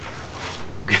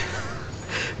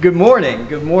Good morning.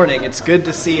 Good morning. It's good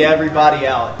to see everybody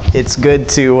out. It's good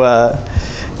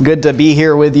to be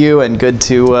here with you and good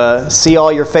to see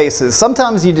all your faces.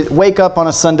 Sometimes you wake up on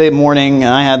a Sunday morning,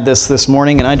 and I had this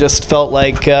morning, and I just felt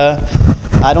like,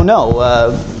 I don't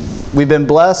know, we've been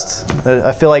blessed.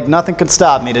 I feel like nothing could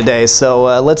stop me today,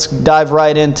 so let's dive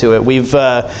right into it.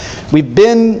 We've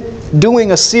been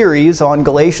doing a series on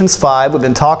Galatians 5. We've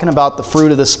been talking about the fruit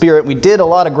of the Spirit. We did a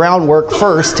lot of groundwork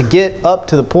first to get up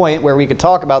to the point where we could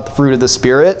talk about the fruit of the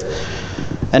Spirit.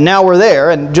 And now we're there.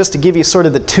 And just to give you sort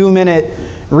of the 2-minute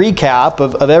recap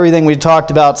of everything we've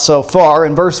talked about so far,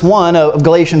 in verse 1 of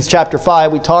Galatians chapter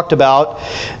 5, we talked about,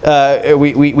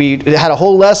 we had a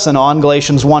whole lesson on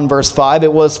Galatians 1 verse 5.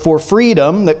 It was for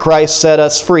freedom that Christ set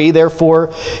us free.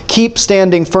 Therefore, keep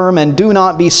standing firm and do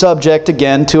not be subject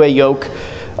again to a yoke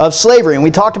of slavery. And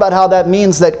we talked about how that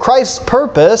means that Christ's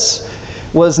purpose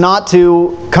was not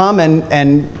to come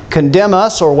and condemn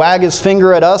us or wag his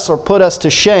finger at us or put us to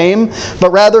shame, but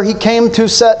rather he came to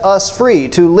set us free,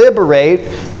 to liberate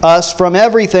us from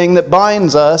everything that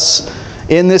binds us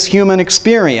in this human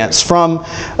experience, from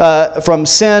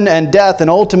sin and death, and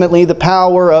ultimately the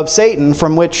power of Satan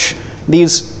from which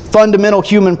these fundamental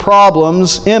human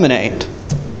problems emanate.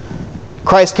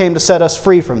 Christ came to set us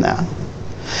free from that.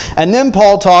 And then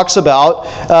Paul talks about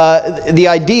the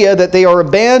idea that they are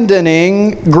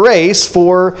abandoning grace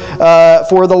for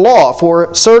the law,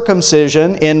 for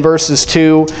circumcision in verses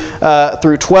 2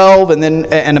 through 12,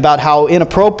 and about how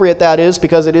inappropriate that is,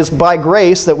 because it is by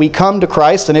grace that we come to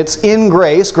Christ, and it's in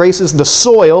grace. Grace is the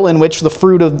soil in which the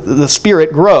fruit of the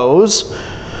Spirit grows.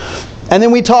 And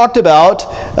then we talked about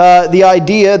the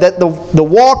idea that the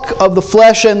walk of the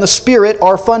flesh and the Spirit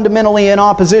are fundamentally in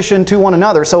opposition to one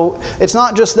another. So it's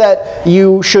not just that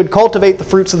you should cultivate the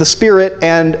fruits of the Spirit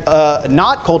and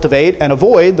not cultivate and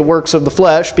avoid the works of the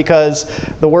flesh, because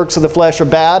the works of the flesh are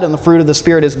bad and the fruit of the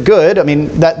Spirit is good. I mean,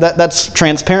 that's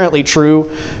transparently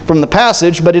true from the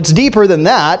passage, but it's deeper than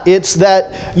that. It's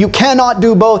that you cannot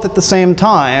do both at the same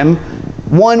time.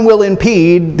 One will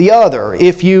impede the other.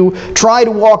 If you try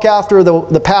to walk after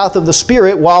the path of the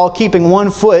Spirit while keeping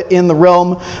one foot in the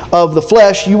realm of the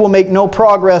flesh, you will make no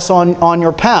progress on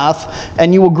your path,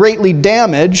 and you will greatly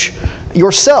damage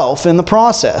yourself in the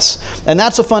process. And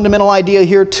that's a fundamental idea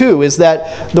here too, is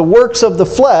that the works of the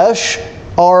flesh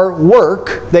are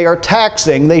work. They are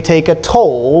taxing. They take a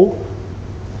toll.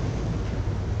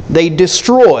 They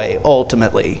destroy,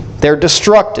 ultimately. They're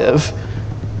destructive.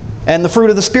 And the fruit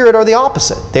of the Spirit are the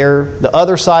opposite. They're the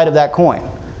other side of that coin.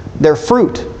 They're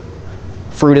fruit.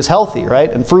 Fruit is healthy, right?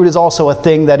 And fruit is also a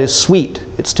thing that is sweet.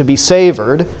 It's to be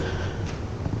savored.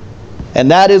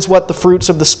 And that is what the fruits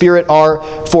of the Spirit are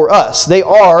for us. They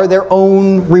are their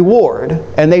own reward,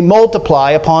 and they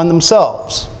multiply upon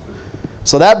themselves.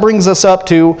 So that brings us up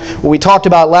to what we talked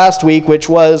about last week, which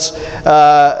was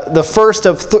the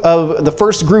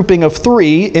first grouping of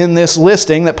 3 in this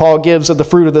listing that Paul gives of the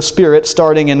fruit of the Spirit,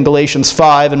 starting in Galatians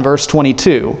 5 and verse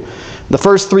 22. The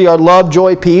first 3 are love,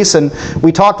 joy, peace, and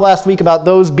we talked last week about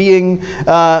those being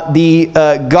the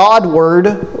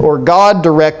Godward or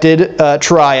God-directed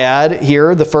triad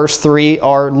here. The first 3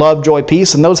 are love, joy,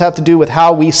 peace, and those have to do with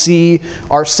how we see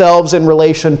ourselves in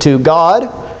relation to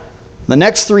God. The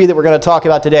next 3 that we're going to talk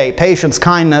about today, patience,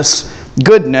 kindness,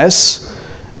 goodness,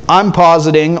 I'm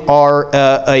positing are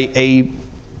a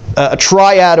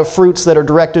triad of fruits that are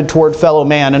directed toward fellow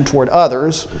man and toward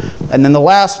others. And then the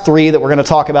last 3 that we're going to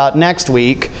talk about next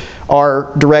week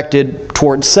are directed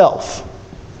toward self.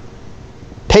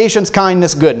 Patience,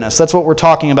 kindness, goodness. That's what we're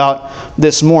talking about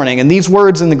this morning. And these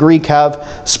words in the Greek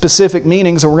have specific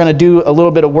meanings, and we're going to do a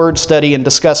little bit of word study and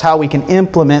discuss how we can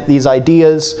implement these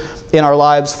ideas in our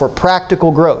lives for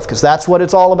practical growth, because that's what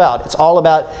it's all about. It's all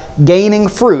about gaining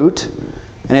fruit,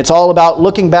 and it's all about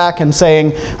looking back and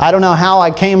saying, I don't know how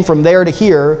I came from there to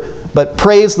here, but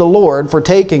praise the Lord for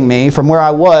taking me from where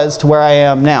I was to where I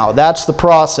am now. That's the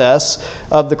process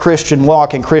of the Christian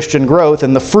walk and Christian growth,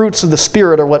 and the fruits of the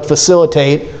Spirit are what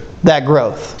facilitate that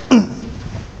growth.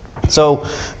 So,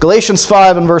 Galatians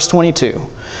 5 and verse 22.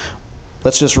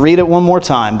 Let's just read it one more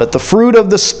time. But the fruit of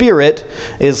the Spirit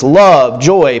is love,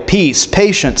 joy, peace,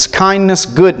 patience, kindness,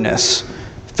 goodness,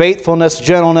 faithfulness,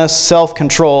 gentleness,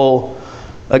 self-control.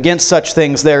 Against such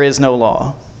things there is no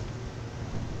law.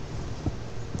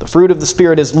 The fruit of the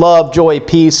Spirit is love, joy,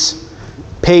 peace,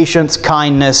 patience,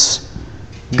 kindness,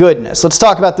 goodness. Let's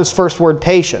talk about this first word,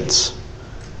 patience.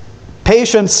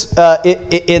 Patience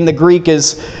in the Greek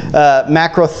is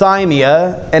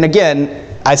macrothymia. And again,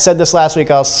 I said this last week,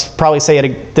 I'll probably say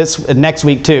it next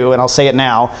week too, and I'll say it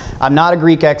now. I'm not a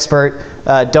Greek expert.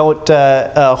 Don't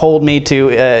hold me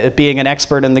to being an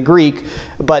expert in the Greek.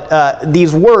 But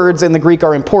these words in the Greek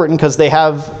are important because they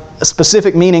have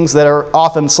specific meanings that are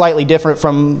often slightly different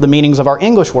from the meanings of our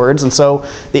English words. And so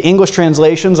the English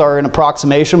translations are an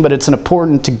approximation, but it's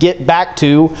important to get back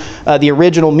to the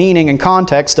original meaning and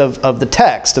context of the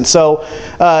text. And so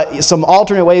some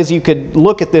alternate ways you could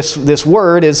look at this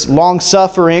word is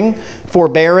long-suffering,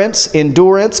 forbearance,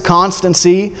 endurance,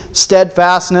 constancy,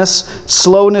 steadfastness,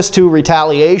 slowness to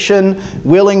retaliation,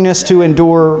 willingness to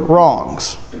endure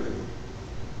wrongs.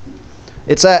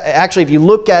 It's actually, if you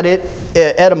look at it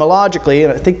etymologically,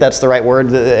 and I think that's the right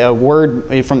word, a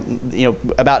word from,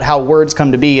 about how words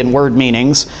come to be and word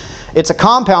meanings. It's a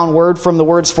compound word from the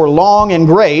words for long and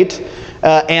great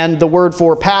and the word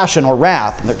for passion or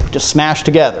wrath. And they're just smashed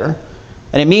together.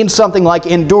 And it means something like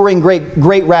enduring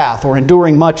great wrath or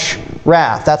enduring much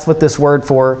wrath. That's what this word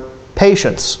for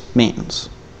patience means.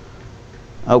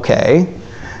 Okay.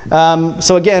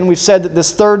 So again, we've said that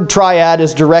this third triad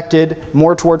is directed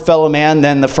more toward fellow man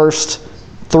than the first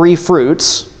three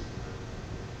fruits.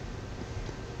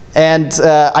 And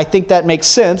I think that makes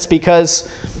sense because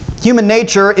human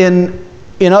nature in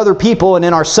other people and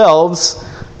in ourselves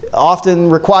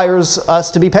often requires us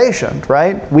to be patient,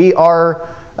 right? We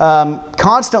are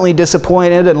constantly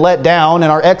disappointed and let down,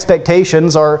 and our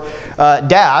expectations are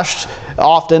dashed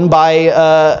often by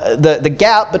the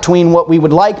gap between what we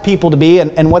would like people to be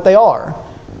and what they are.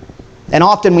 And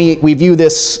often we view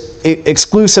this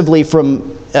exclusively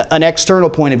from an external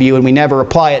point of view, and we never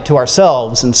apply it to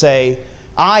ourselves and say,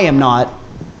 I am not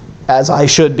as I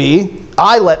should be.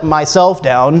 I let myself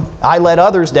down. I let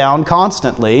others down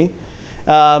constantly.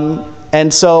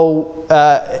 And so,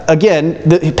 again,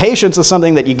 the patience is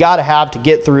something that you got to have to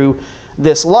get through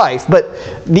this life. But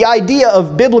the idea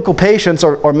of biblical patience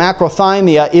or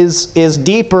macrothymia is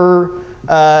deeper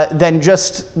than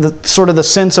just the sort of the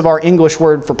sense of our English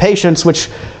word for patience, which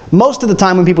most of the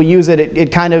time when people use it,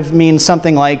 it kind of means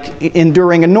something like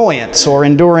enduring annoyance or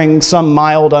enduring some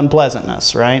mild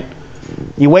unpleasantness, right?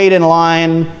 You wait in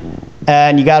line,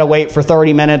 and you got to wait for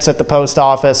 30 minutes at the post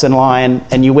office in line,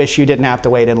 and you wish you didn't have to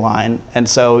wait in line. And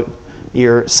so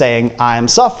you're saying, I'm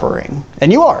suffering.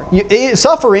 And you are.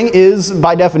 Suffering is,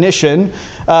 by definition,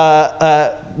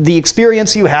 the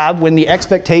experience you have when the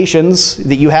expectations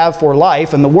that you have for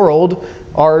life and the world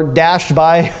are dashed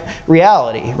by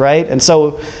reality, right? And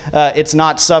so it's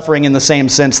not suffering in the same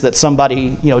sense that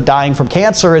somebody, dying from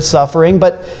cancer is suffering,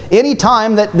 but any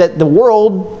time that the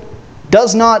world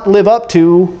does not live up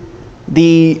to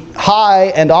the high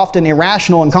and often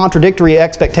irrational and contradictory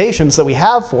expectations that we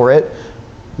have for it,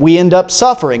 we end up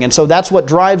suffering. And so that's what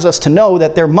drives us to know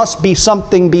that there must be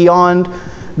something beyond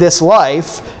this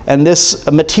life and this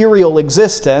material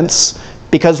existence,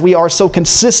 because we are so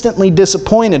consistently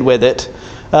disappointed with it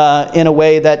in a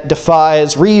way that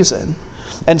defies reason.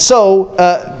 And so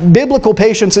biblical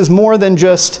patience is more than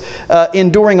just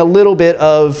enduring a little bit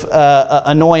of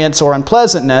annoyance or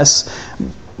unpleasantness,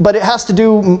 but it has to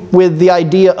do with the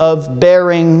idea of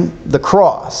bearing the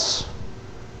cross.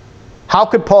 How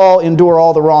could Paul endure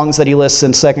all the wrongs that he lists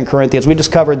in 2 Corinthians? We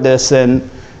just covered this in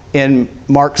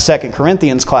Mark's 2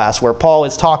 Corinthians class, where Paul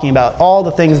is talking about all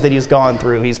the things that he's gone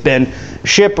through. He's been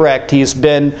shipwrecked. He's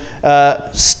been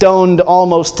stoned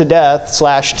almost to death, /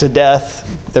 to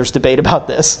death. There's debate about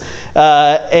this.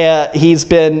 He's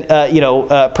been,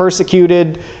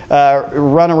 persecuted,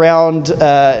 run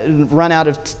out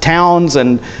of towns,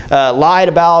 and lied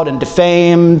about and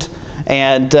defamed,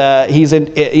 and he's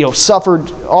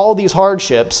suffered all these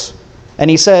hardships. And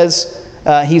he says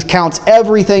he counts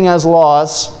everything as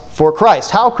loss for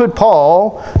Christ. How could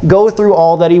Paul go through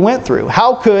all that he went through?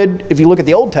 How could, if you look at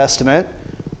the Old Testament,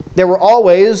 there were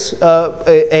always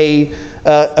a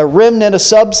remnant, a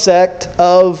subsect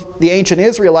of the ancient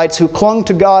Israelites who clung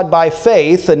to God by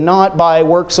faith and not by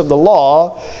works of the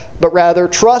law, but rather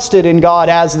trusted in God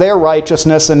as their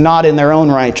righteousness and not in their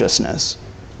own righteousness.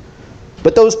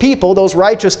 But those people, those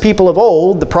righteous people of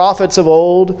old, the prophets of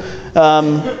old,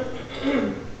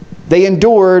 they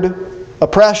endured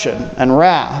oppression and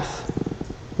wrath.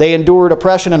 They endured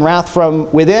oppression and wrath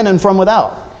from within and from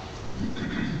without.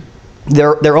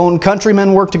 Their own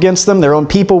countrymen worked against them, their own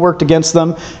people worked against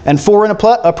them, and foreign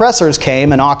oppressors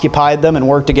came and occupied them and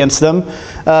worked against them,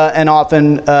 and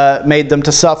often made them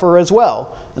to suffer as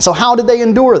well. And so how did they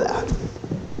endure that?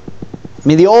 I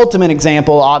mean, the ultimate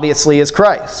example, obviously, is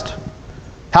Christ.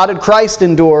 How did Christ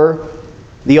endure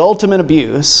the ultimate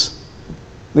abuse,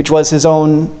 which was his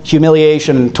own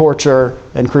humiliation, torture,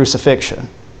 and crucifixion?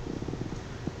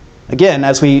 Again,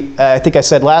 as I think I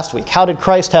said last week, how did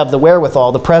Christ have the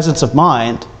wherewithal, the presence of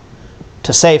mind,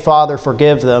 to say, Father,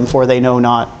 forgive them, for they know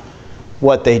not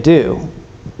what they do?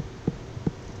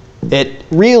 It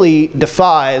really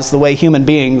defies the way human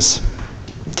beings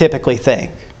typically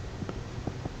think.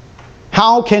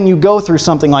 How can you go through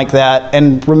something like that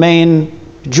and remain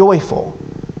joyful?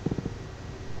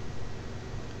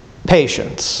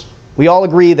 Patience. We all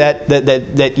agree that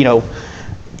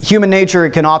human nature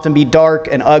can often be dark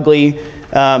and ugly,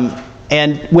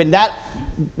 and when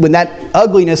that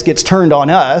ugliness gets turned on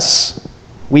us,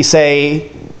 we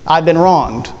say, I've been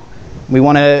wronged. We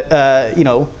want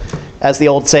to, as the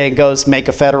old saying goes, make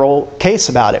a federal case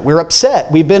about it. We're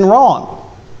upset. We've been wrong.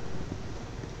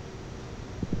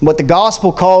 What the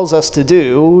gospel calls us to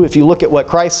do, if you look at what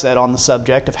Christ said on the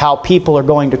subject of how people are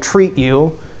going to treat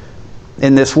you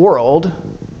in this world,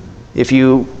 if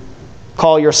you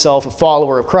call yourself a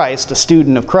follower of Christ, a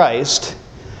student of Christ,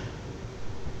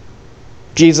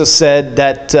 Jesus said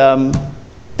that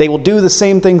they will do the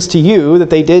same things to you that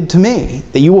they did to me,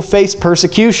 that you will face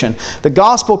persecution. The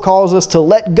gospel calls us to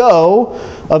let go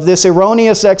of this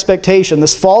erroneous expectation,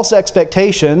 this false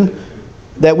expectation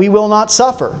that we will not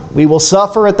suffer. We will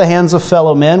suffer at the hands of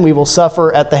fellow men. We will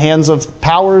suffer at the hands of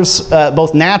powers,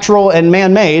 both natural and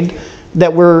man-made,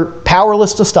 that we're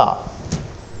powerless to stop.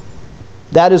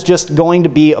 That is just going to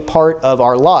be a part of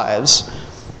our lives.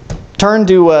 Turn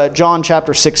to John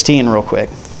chapter 16 real quick.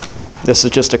 This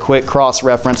is just a quick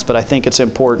cross-reference, but I think it's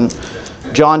important.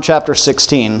 John chapter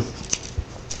 16.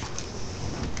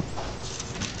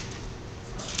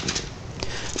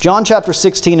 John chapter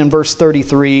 16 and verse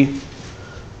 33,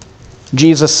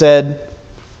 Jesus said,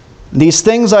 "These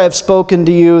things I have spoken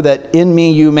to you, that in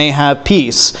me you may have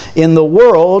peace. In the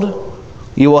world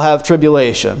you will have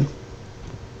tribulation.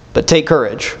 But take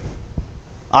courage.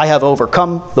 I have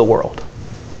overcome the world."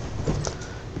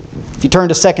 If you turn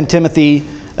to 2 Timothy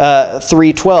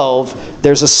 3:12,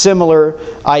 there's a similar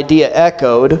idea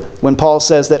echoed when Paul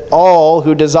says that all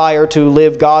who desire to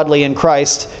live godly in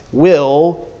Christ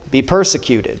will be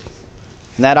persecuted.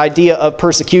 And that idea of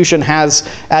persecution has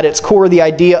at its core the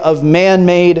idea of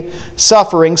man-made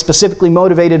suffering, specifically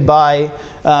motivated by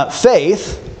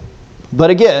faith. But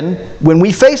again, when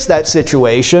we face that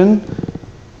situation,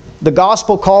 the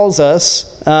gospel calls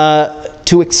us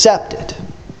to accept it.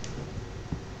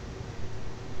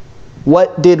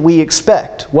 What did we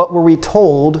expect? What were we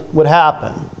told would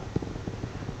happen?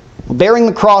 Bearing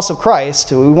the cross of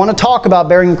Christ, we want to talk about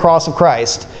bearing the cross of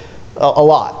Christ a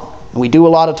lot. And we do a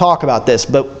lot of talk about this,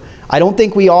 but I don't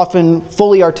think we often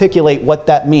fully articulate what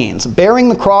that means. Bearing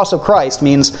the cross of Christ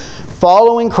means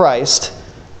following Christ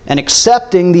and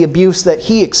accepting the abuse that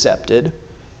He accepted,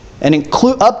 and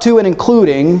up to and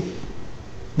including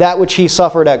that which He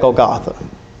suffered at Golgotha,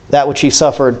 that which He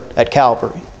suffered at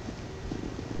Calvary.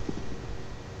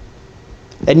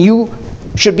 And you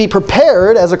should be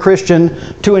prepared as a Christian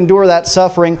to endure that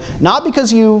suffering, not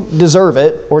because you deserve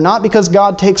it, or not because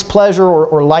God takes pleasure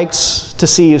or likes to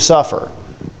see you suffer,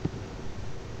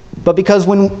 but because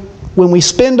when we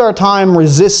spend our time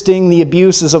resisting the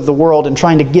abuses of the world and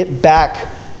trying to get back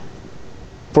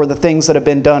for the things that have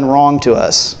been done wrong to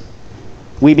us,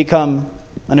 we become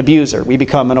an abuser, we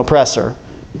become an oppressor,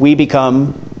 we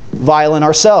become violent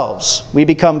ourselves, we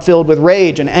become filled with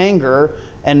rage and anger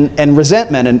and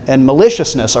resentment and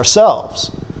maliciousness ourselves.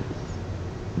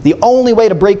 The only way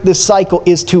to break this cycle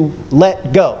is to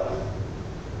let go.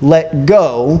 Let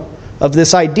go of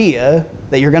this idea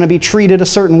that you're going to be treated a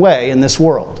certain way in this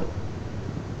world.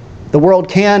 The world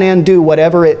can and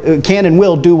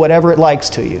will do whatever it likes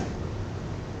to you.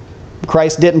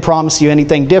 Christ didn't promise you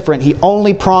anything different. He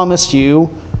only promised you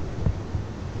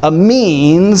a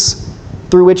means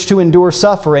through which to endure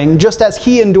suffering, just as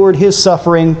He endured His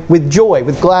suffering with joy,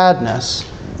 with gladness,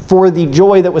 for the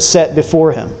joy that was set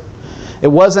before Him. It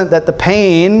wasn't that the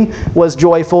pain was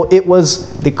joyful, it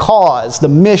was the cause, the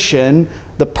mission,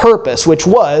 the purpose, which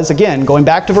was, again, going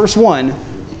back to verse 1,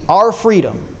 our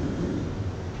freedom.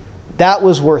 That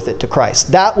was worth it to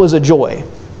Christ. That was a joy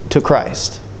to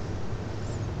Christ.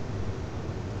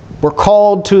 We're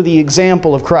called to the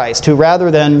example of Christ, who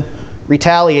rather than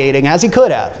retaliating, as He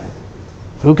could have,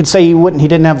 who could say He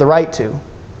didn't have the right to?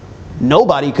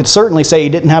 Nobody could certainly say He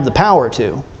didn't have the power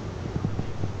to.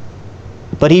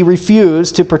 But He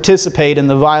refused to participate in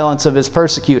the violence of His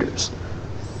persecutors.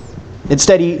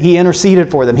 Instead, He interceded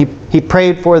for them. He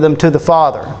prayed for them to the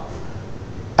Father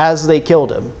as they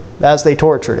killed Him, as they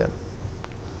tortured Him.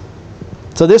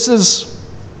 So this is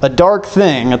a dark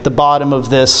thing at the bottom of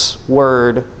this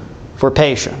word for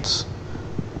patience.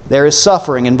 There is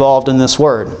suffering involved in this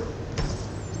word.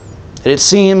 It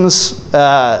seems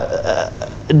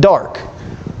dark.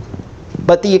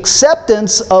 But the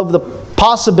acceptance of the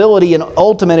possibility and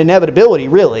ultimate inevitability,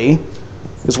 really,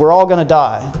 is we're all going to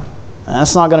die. And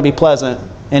that's not going to be pleasant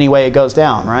any way it goes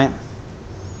down, right?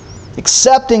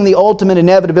 Accepting the ultimate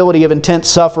inevitability of intense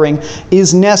suffering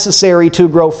is necessary to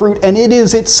grow fruit, and it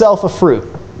is itself a fruit.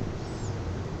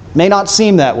 It may not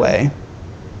seem that way.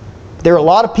 There are a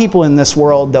lot of people in this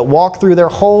world that walk through their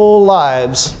whole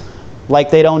lives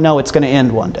like they don't know it's going to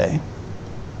end one day.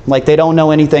 Like they don't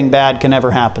know anything bad can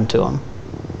ever happen to them.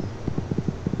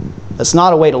 That's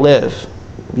not a way to live.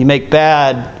 You make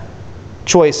bad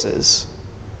choices.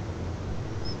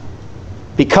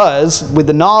 Because with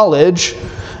the knowledge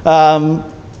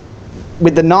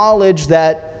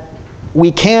that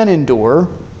we can endure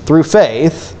through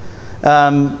faith,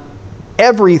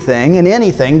 everything and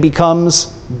anything becomes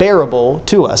bearable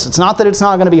to us. It's not that it's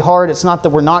not going to be hard. It's not that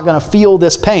we're not going to feel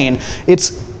this pain. It's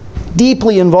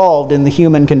deeply involved in the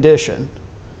human condition.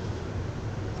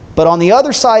 But on the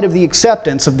other side of the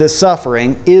acceptance of this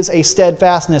suffering is a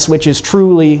steadfastness which is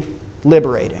truly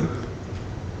liberating.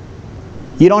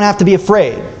 You don't have to be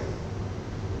afraid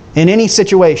in any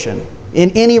situation,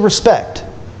 in any respect,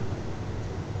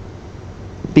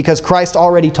 because Christ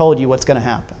already told you what's going to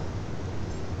happen.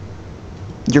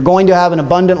 You're going to have an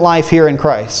abundant life here in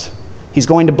Christ. He's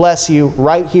going to bless you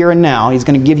right here and now. He's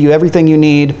going to give you everything you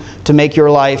need to make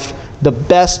your life the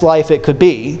best life it could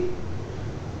be.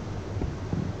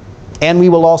 And we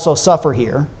will also suffer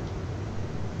here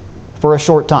for a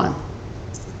short time.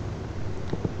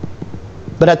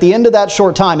 But at the end of that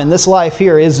short time, and this life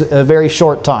here is a very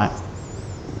short time,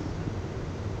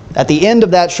 at the end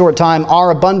of that short time, our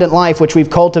abundant life, which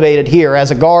we've cultivated here as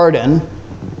a garden,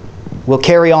 will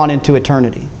carry on into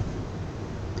eternity.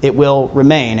 It will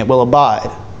remain. It will abide.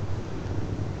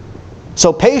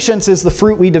 So patience is the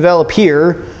fruit we develop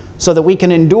here so that we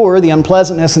can endure the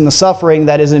unpleasantness and the suffering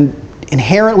that is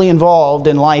inherently involved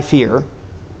in life here,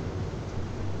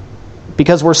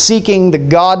 because we're seeking the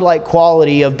godlike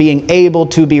quality of being able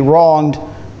to be wronged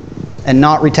and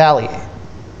not retaliate.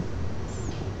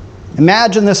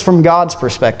 Imagine this from God's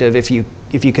perspective if you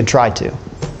could try to.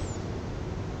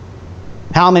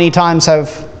 How many times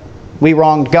have we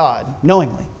wronged God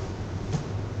knowingly?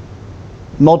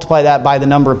 Multiply that by the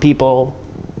number of people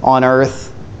on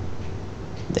earth,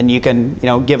 and you can,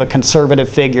 give a conservative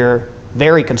figure,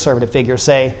 very conservative figure,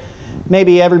 say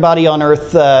maybe everybody on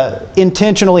earth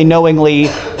intentionally, knowingly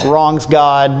wrongs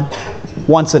God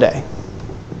once a day.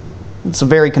 It's a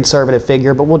very conservative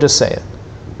figure, but we'll just say it.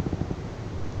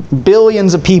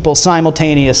 Billions of people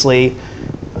simultaneously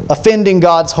offending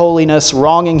God's holiness,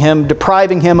 wronging Him,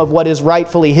 depriving Him of what is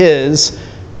rightfully His,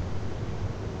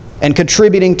 and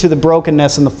contributing to the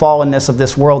brokenness and the fallenness of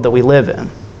this world that we live in.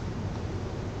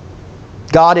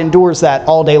 God endures that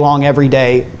all day long, every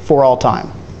day, for all time.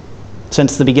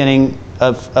 Since the beginning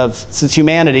since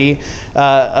humanity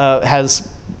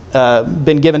has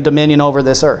been given dominion over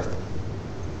this earth.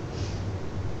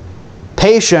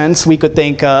 Patience, we could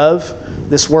think of,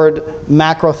 this word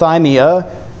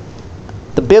macrothymia.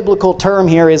 The biblical term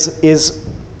here is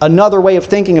another way of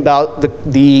thinking about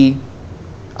the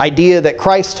idea that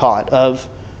Christ taught of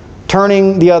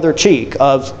turning the other cheek,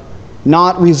 of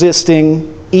not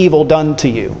resisting evil done to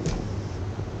you.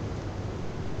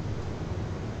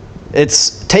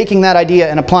 It's taking that idea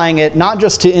and applying it not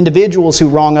just to individuals who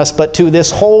wrong us, but to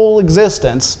this whole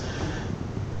existence,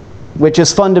 which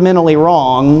is fundamentally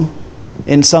wrong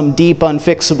in some deep,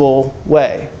 unfixable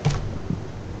way.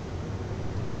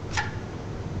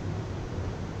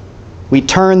 We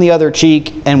turn the other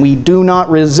cheek and we do not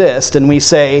resist, and we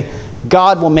say,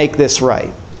 God will make this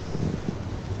right.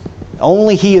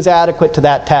 Only He is adequate to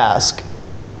that task,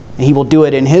 and He will do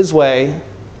it in His way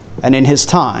and in His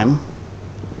time.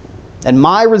 And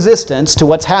my resistance to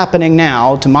what's happening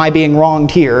now, to my being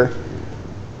wronged here,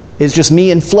 is just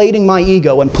me inflating my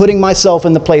ego and putting myself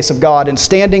in the place of God and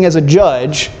standing as a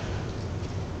judge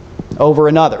over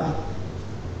another.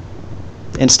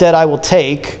 Instead, I will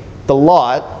take the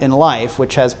lot in life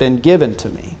which has been given to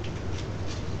me,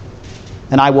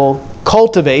 and I will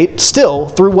cultivate still,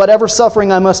 through whatever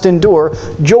suffering I must endure,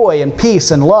 joy and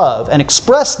peace and love, and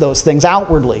express those things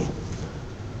outwardly.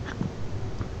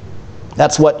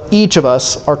 That's what each of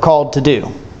us are called to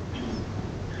do.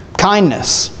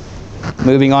 Kindness.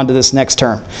 Moving on to this next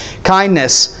term.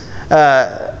 Kindness.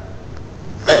 This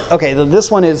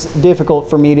one is difficult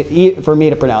for me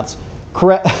to pronounce.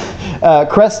 Krestotes,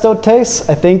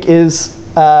 I think, is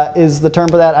the term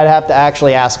for that. I'd have to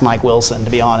actually ask Mike Wilson,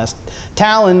 to be honest.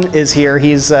 Talon is here.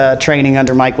 He's training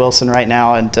under Mike Wilson right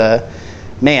now, and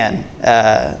man,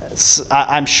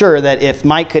 I'm sure that if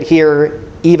Mike could hear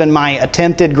even my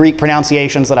attempted Greek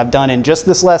pronunciations that I've done in just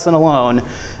this lesson alone,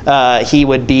 he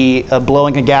would be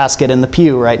blowing a gasket in the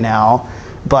pew right now.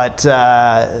 But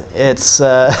it's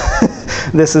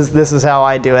this is how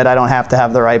I do it. I don't have to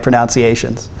have the right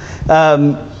pronunciations.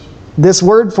 This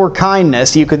word for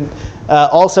kindness, you could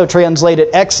also translate it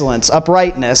excellence,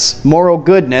 uprightness, moral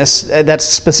goodness. That's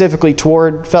specifically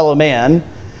toward fellow man.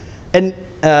 And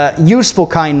useful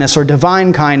kindness or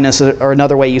divine kindness are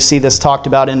another way you see this talked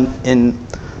about in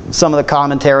some of the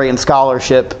commentary and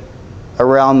scholarship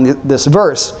around this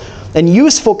verse. And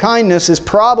useful kindness is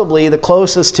probably the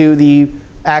closest to the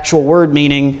actual word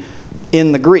meaning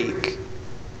in the Greek.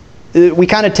 We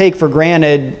kind of take for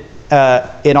granted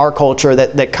in our culture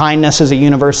that kindness is a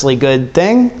universally good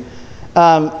thing.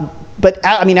 But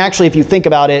I mean, actually, if you think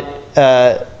about it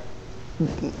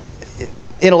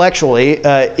intellectually,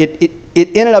 it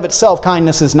in and of itself,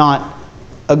 kindness is not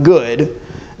a good.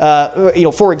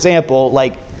 For example,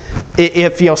 like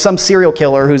if some serial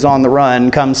killer who's on the run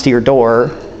comes to your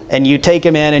door, and you take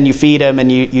him in and you feed him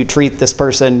and you treat this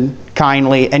person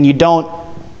kindly, and you don't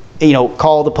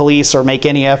call the police or make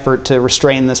any effort to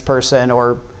restrain this person,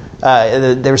 or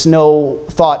there's no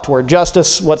thought toward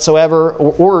justice whatsoever,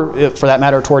 or for that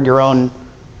matter toward your own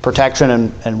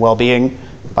protection and well-being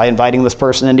by inviting this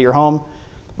person into your home.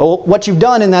 Well, what you've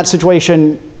done in that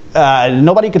situation,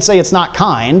 nobody could say it's not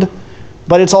kind,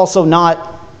 but it's also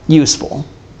not useful.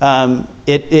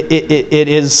 It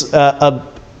is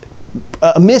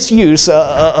a misuse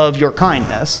of your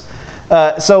kindness.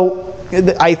 So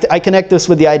I connect this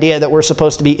with the idea that we're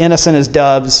supposed to be innocent as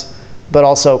doves, but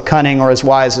also cunning or as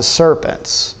wise as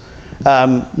serpents.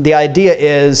 The idea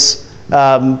is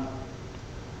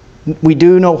we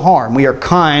do no harm. We are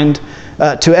kind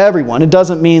to everyone. It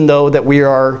doesn't mean, though, that we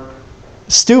are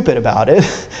stupid about it.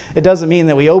 It doesn't mean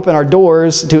that we open our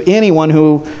doors to anyone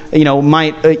who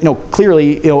might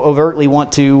clearly overtly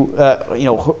want to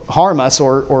harm us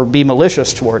or be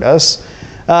malicious toward us.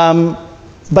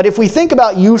 But if we think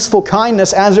about useful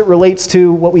kindness as it relates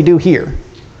to what we do here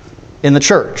in the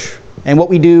church and what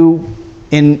we do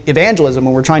in evangelism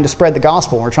when we're trying to spread the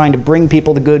gospel, when we're trying to bring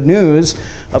people the good news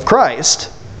of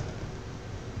Christ,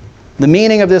 the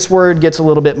meaning of this word gets a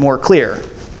little bit more clear.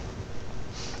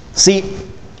 See,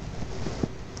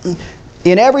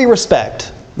 in every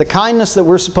respect, the kindness that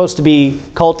we're supposed to be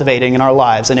cultivating in our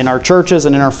lives and in our churches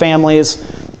and in our families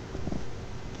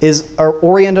are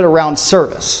oriented around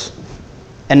service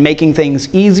and making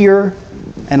things easier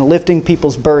and lifting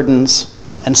people's burdens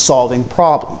and solving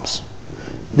problems.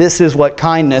 This is what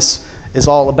kindness is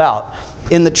all about.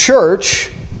 In the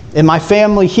church, in my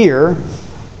family here,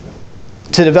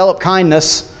 to develop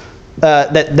kindness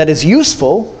that is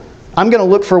useful, I'm going to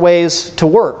look for ways to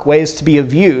work, ways to be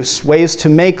of use, ways to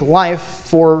make life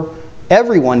for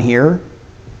everyone here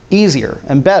easier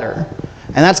and better.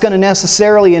 And that's going to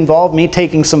necessarily involve me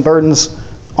taking some burdens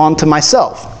onto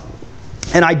myself.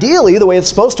 And ideally, the way it's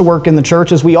supposed to work in the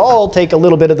church is we all take a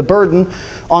little bit of the burden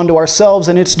onto ourselves,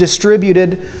 and it's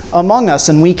distributed among us,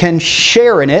 and we can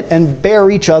share in it and bear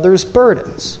each other's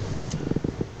burdens.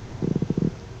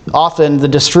 Often the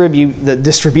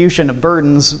distribution of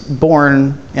burdens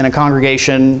borne in a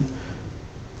congregation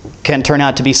can turn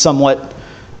out to be somewhat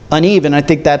uneven. I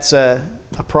think that's a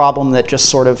problem that just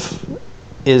sort of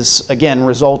is, again,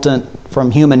 resultant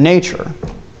from human nature.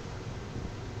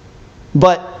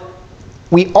 But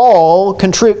we all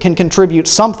can contribute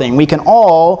something. We can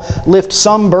all lift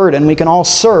some burden. We can all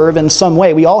serve in some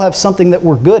way. We all have something that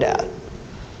we're good at.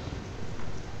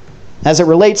 As it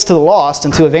relates to the lost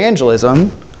and to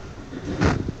evangelism,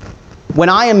 when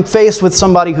I am faced with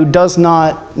somebody who does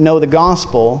not know the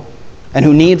gospel and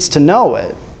who needs to know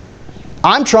it,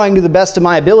 I'm trying to the best of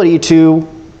my ability to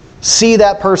see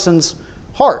that person's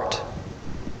heart,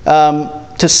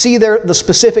 to see the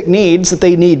specific needs that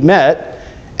they need met,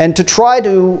 and to try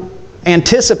to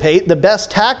anticipate the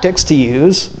best tactics to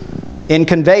use in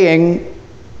conveying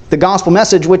the gospel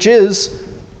message, which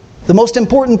is the most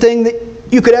important thing that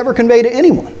you could ever convey to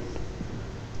anyone.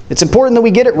 It's important that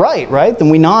we get it right? That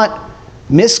we not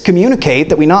miscommunicate,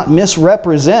 that we not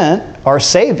misrepresent our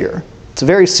Savior. It's a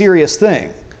very serious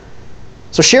thing.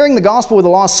 So sharing the gospel with a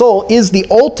lost soul is the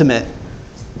ultimate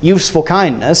useful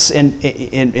kindness,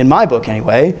 in my book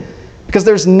anyway, because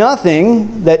there's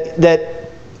nothing that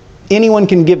anyone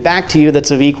can give back to you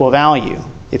that's of equal value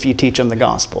if you teach them the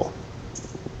gospel.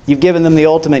 You've given them the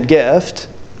ultimate gift.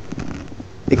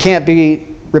 It can't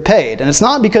be repaid. And it's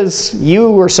not because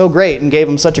you were so great and gave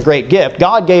them such a great gift.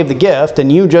 God gave the gift and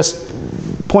you just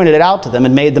pointed it out to them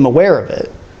and made them aware of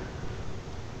it.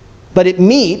 But it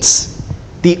meets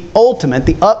the ultimate,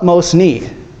 the utmost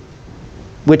need,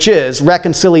 which is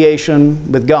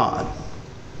reconciliation with God.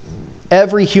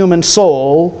 Every human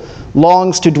soul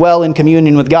longs to dwell in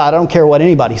communion with God. I don't care what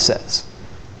anybody says.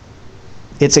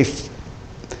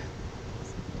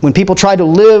 When people try to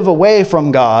live away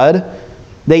from God,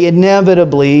 they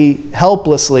inevitably,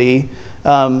 helplessly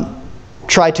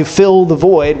try to fill the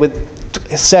void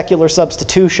with secular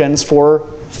substitutions for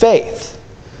faith.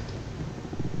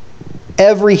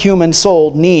 Every human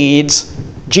soul needs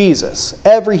Jesus.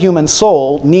 Every human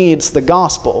soul needs the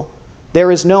gospel.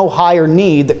 There is no higher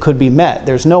need that could be met.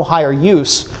 There's no higher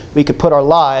use we could put our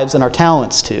lives and our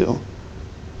talents to.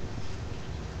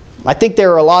 I think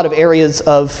there are a lot of areas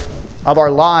of our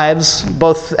lives,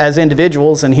 both as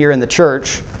individuals and here in the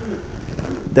church,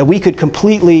 that we could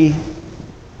completely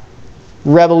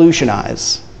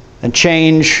revolutionize and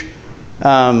change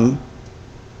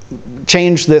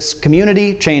this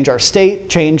community, change our state,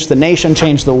 change the nation,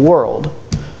 change the world.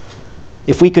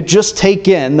 If we could just take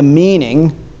in the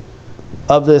meaning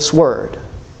of this word.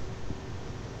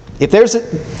 If there's a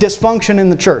dysfunction in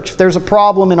the church, if there's a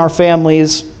problem in our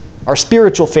families, our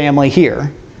spiritual family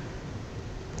here,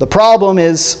 the problem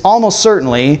is almost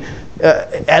certainly,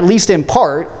 at least in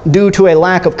part, due to a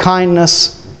lack of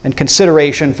kindness and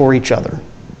consideration for each other.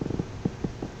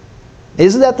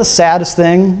 Isn't that the saddest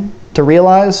thing to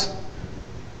realize?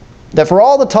 That for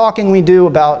all the talking we do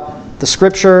about the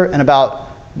Scripture and about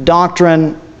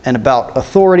doctrine and about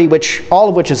authority, all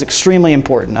of which is extremely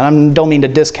important, and I don't mean to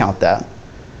discount that,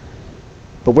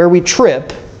 but where we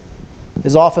trip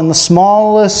is often the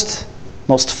smallest,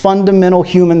 most fundamental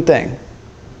human thing.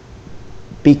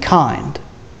 Be kind.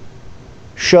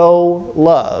 Show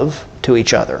love to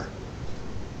each other.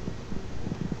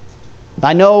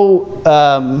 I know,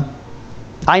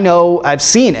 I've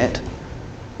seen it,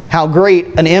 how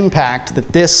great an impact that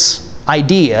this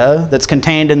idea that's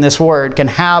contained in this word can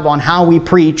have on how we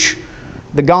preach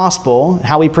the gospel,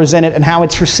 how we present it, and how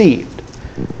it's received.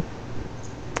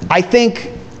 I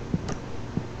think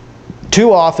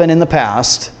too often in the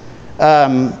past,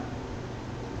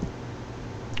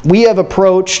 we have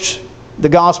approached the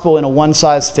gospel in a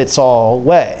one-size-fits-all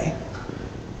way.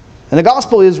 And the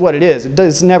gospel is what it is. It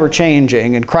is never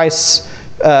changing. And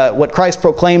what Christ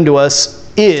proclaimed to us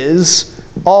is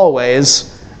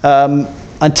always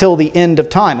until the end of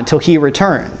time, until He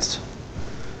returns.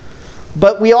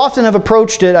 But we often have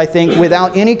approached it, I think,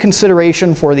 without any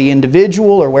consideration for the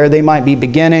individual or where they might be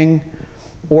beginning,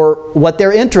 or what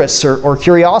their interests or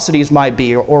curiosities might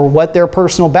be, or what their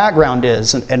personal background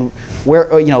is, and where,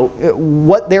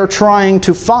 what they're trying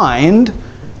to find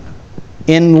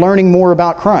in learning more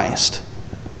about Christ.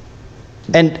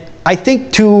 And I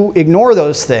think to ignore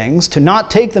those things, to not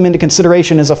take them into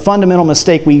consideration, is a fundamental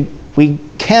mistake we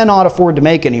cannot afford to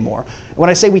make anymore. When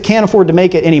I say we can't afford to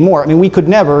make it anymore, I mean we could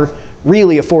never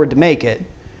really afford to make it.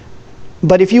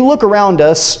 But if you look around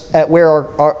us at where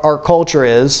our culture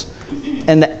is,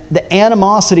 and the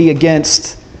animosity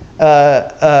against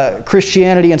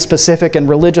Christianity in specific and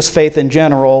religious faith in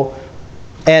general,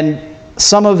 and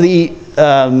some of the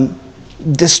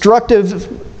destructive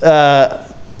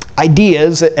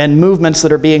ideas and movements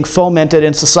that are being fomented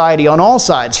in society on all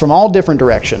sides, from all different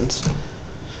directions.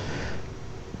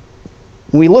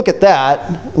 When we look at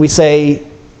that, we say,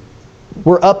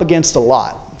 we're up against a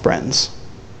lot, friends.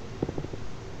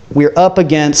 We're up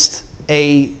against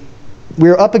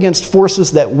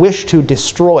forces that wish to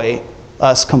destroy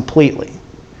us completely.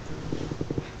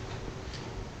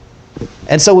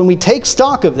 And so when we take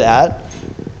stock of that,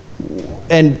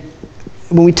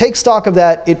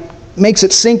 it makes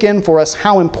it sink in for us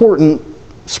how important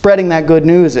spreading that good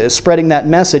news is, spreading that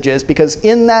message is, because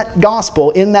in that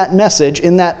gospel, in that message,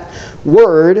 in that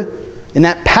word, in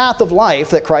that path of life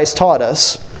that Christ taught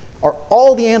us, are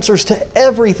all the answers to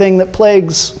everything that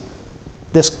plagues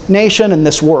this nation and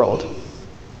this world.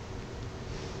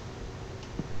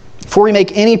 Before we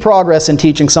make any progress in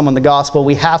teaching someone the gospel,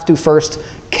 we have to first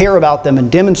care about them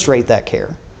and demonstrate that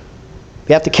care.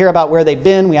 We have to care about where they've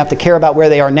been. We have to care about where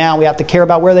they are now. We have to care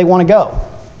about where they want to go.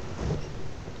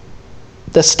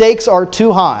 The stakes are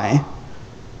too high.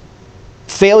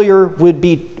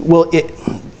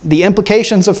 The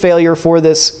implications of failure for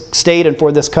this state and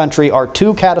for this country are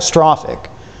too catastrophic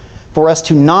for us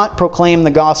to not proclaim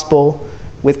the gospel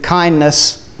with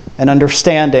kindness and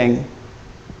understanding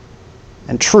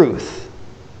and truth,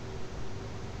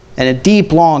 and a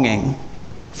deep longing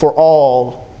for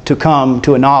all to come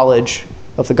to a knowledge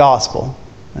of the gospel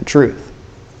and truth.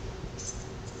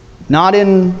 Not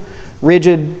in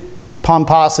rigid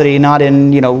pomposity, not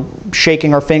in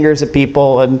shaking our fingers at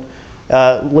people and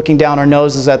looking down our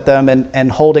noses at them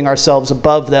and holding ourselves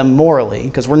above them morally,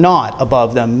 because we're not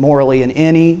above them morally in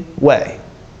any way.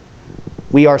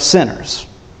 We are sinners,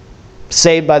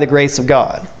 saved by the grace of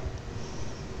God.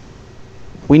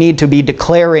 We need to be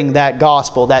declaring that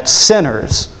gospel, that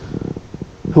sinners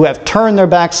who have turned their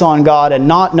backs on God and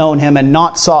not known Him and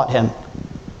not sought Him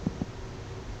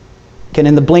can,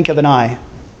 in the blink of an eye,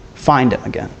 find Him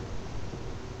again.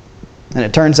 And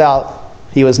it turns out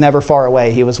He was never far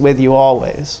away. He was with you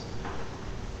always,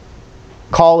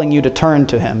 calling you to turn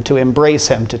to Him, to embrace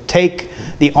Him, to take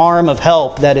the arm of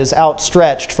help that is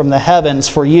outstretched from the heavens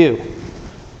for you.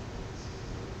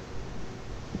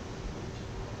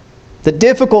 The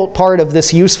difficult part of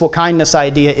this useful kindness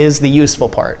idea is the useful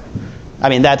part. I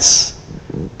mean, that's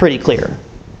pretty clear.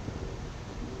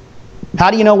 How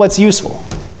do you know what's useful?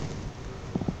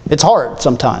 It's hard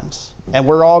sometimes, and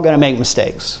we're all going to make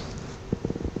mistakes.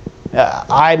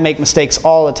 I make mistakes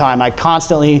all the time. I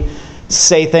constantly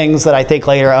say things that I think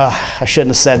later, I shouldn't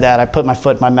have said that. I put my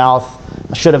foot in my mouth.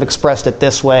 I should have expressed it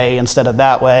this way instead of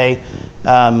that way.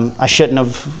 I shouldn't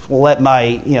have let my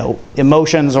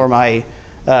emotions or my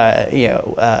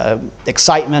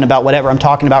excitement about whatever I'm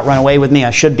talking about run away with me.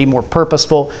 I should be more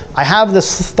purposeful. I have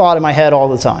this thought in my head all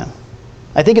the time.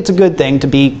 I think it's a good thing to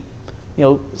be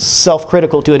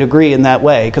self-critical to a degree in that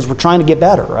way, because we're trying to get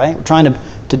better, right? We're trying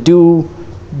to do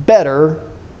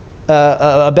better,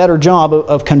 a better job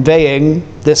of conveying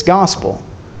this gospel.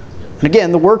 And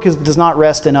again, the work does not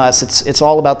rest in us. It's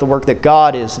all about the work that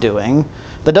God is doing.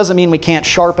 That doesn't mean we can't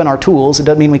sharpen our tools. It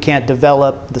doesn't mean we can't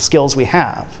develop the skills we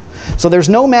have. So there's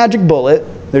no magic bullet.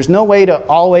 There's no way to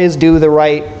always do the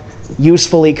right,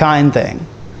 usefully kind thing.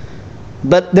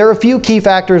 But there are a few key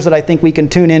factors that I think we can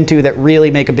tune into that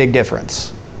really make a big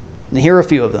difference. And here are a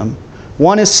few of them.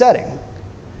 One is setting.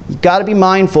 You've got to be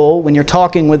mindful when you're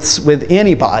talking with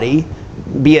anybody,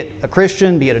 be it a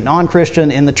Christian, be it a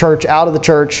non-Christian, in the church, out of the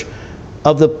church,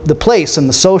 of the place and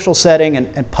the social setting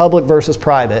and public versus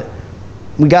private.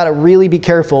 We got to really be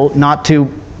careful not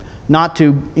to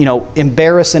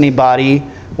embarrass anybody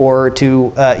or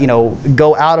to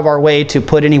go out of our way to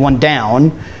put anyone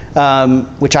down,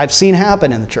 which I've seen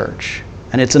happen in the church,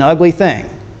 and it's an ugly thing.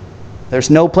 There's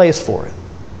no place for it.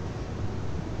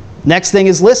 Next thing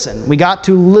is listen. We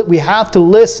have to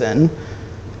listen,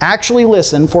 actually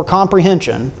listen for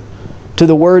comprehension to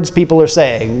the words people are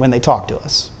saying when they talk to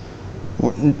us.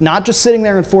 We're not just sitting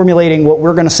there and formulating what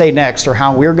we're going to say next or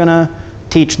how we're going to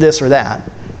teach this or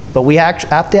that, but we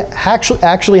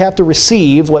actually have to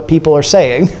receive what people are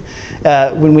saying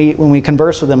when we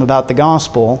converse with them about the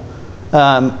gospel,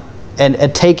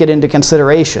 and take it into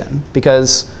consideration,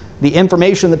 because the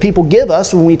information that people give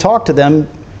us when we talk to them,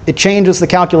 it changes the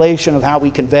calculation of how we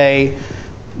convey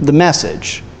the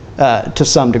message to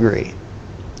some degree.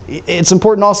 It's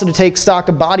important also to take stock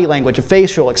of body language, of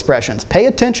facial expressions. Pay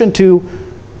attention to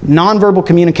nonverbal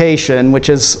communication, which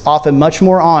is often much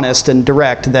more honest and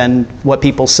direct than what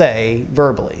people say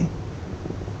verbally.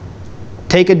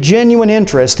 Take a genuine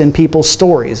interest in people's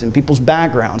stories, in people's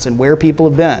backgrounds, and where people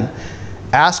have been.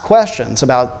 Ask questions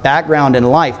about background and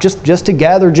life, just to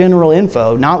gather general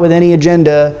info, not with any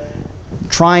agenda,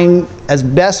 trying as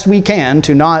best we can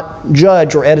to not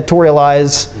judge or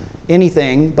editorialize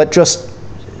anything, but just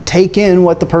take in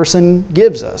what the person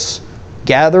gives us.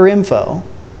 Gather info.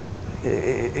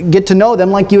 Get to know them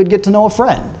like you would get to know a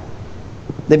friend.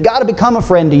 They've got to become a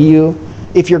friend to you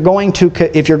if you're going to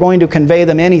convey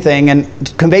them anything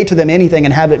and convey to them anything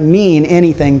and have it mean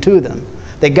anything to them.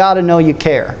 They got to know you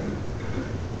care.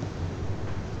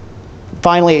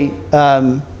 Finally,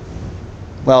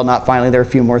 not finally, there are a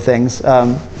few more things.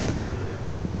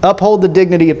 Uphold the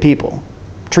dignity of people.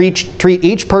 Treat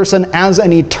each person as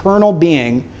an eternal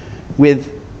being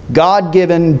with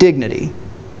God-given dignity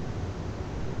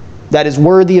that is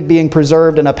worthy of being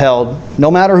preserved and upheld,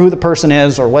 no matter who the person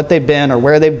is or what they've been or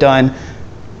where they've done,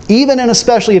 even and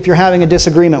especially if you're having a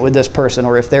disagreement with this person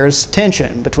or if there's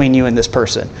tension between you and this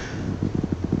person.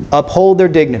 Uphold their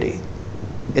dignity.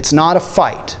 It's not a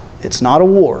fight. It's not a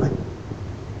war.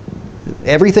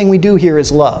 Everything we do here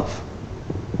is love.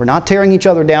 We're not tearing each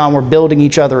other down, we're building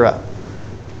each other up.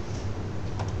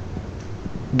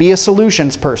 Be a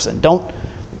solutions person.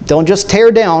 Don't just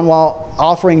tear down while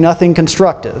offering nothing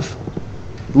constructive.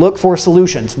 Look for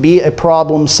solutions. Be a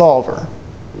problem solver.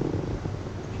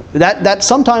 That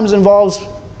sometimes involves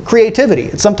creativity.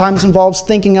 It sometimes involves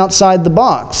thinking outside the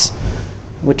box,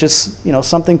 which is,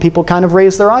 something people kind of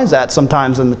raise their eyes at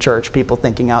sometimes in the church, people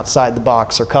thinking outside the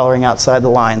box or coloring outside the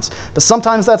lines. But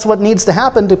sometimes that's what needs to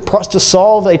happen to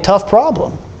solve a tough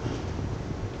problem.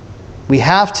 We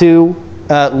have to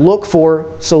look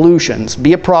for solutions.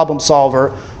 Be a problem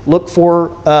solver. Look for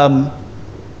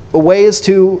ways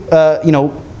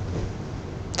to,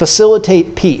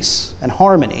 facilitate peace and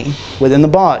harmony within the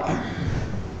body.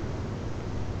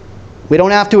 We don't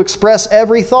have to express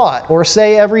every thought or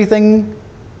say everything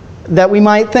that we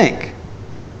might think.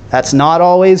 That's not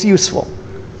always useful.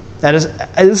 This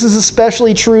is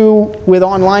especially true with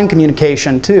online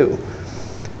communication too.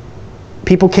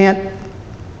 People can't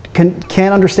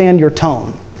understand your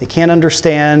tone. They can't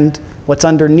understand what's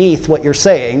underneath what you're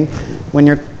saying when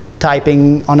you're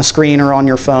typing on a screen or on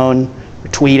your phone, or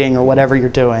tweeting or whatever you're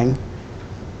doing.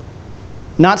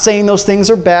 Not saying those things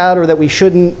are bad or that we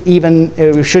shouldn't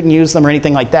use them or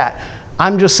anything like that.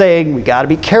 I'm just saying we got to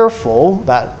be careful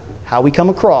about how we come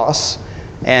across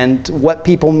and what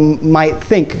people might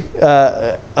think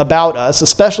about us,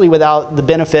 especially without the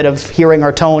benefit of hearing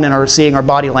our tone and seeing our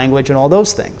body language and all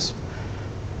those things.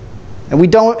 And we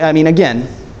don't, again,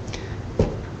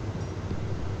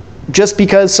 just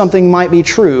because something might be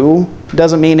true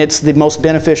doesn't mean it's the most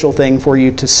beneficial thing for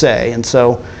you to say. And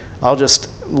so I'll just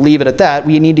leave it at that.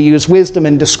 We need to use wisdom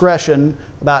and discretion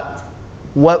about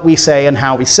what we say and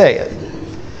how we say it.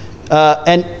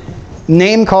 And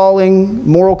name-calling,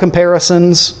 moral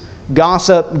comparisons,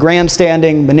 gossip,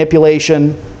 grandstanding,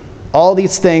 manipulation, all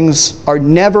these things are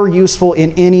never useful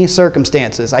in any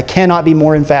circumstances. I cannot be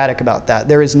more emphatic about that.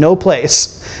 There is no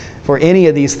place for any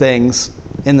of these things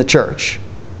in the church.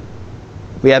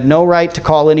 We have no right to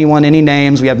call anyone any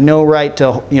names. We have no right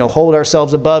to hold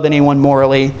ourselves above anyone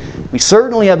morally. We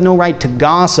certainly have no right to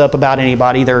gossip about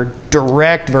anybody. There are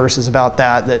direct verses about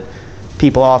that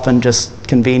people often just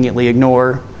conveniently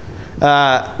ignore.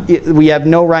 We have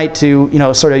no right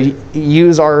to sort of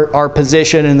use our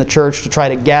position in the church to try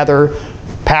to gather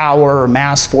power or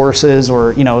mass forces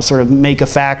or sort of make a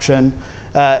faction.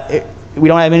 We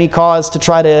don't have any cause to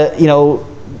try to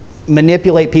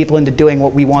manipulate people into doing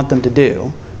what we want them to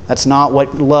do. That's not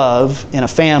what love in a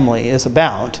family is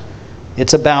about.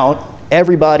 It's about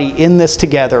everybody in this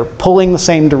together, pulling the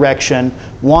same direction,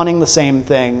 wanting the same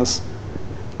things,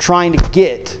 trying to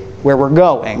get where we're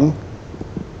going,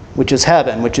 which is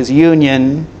heaven, which is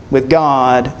union with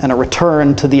God and a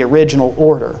return to the original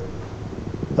order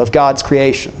of God's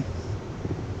creation.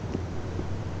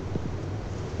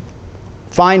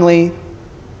 Finally,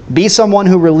 be someone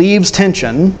who relieves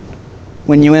tension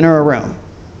when you enter a room.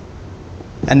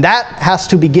 And that has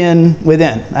to begin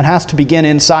within. That has to begin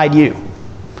inside you.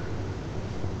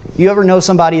 You ever know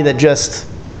somebody that just,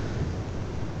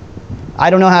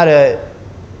 I don't know how to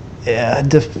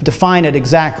define it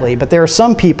exactly, but there are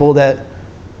some people that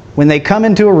when they come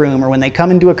into a room or when they come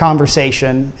into a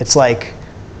conversation, it's like,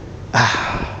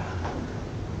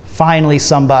 finally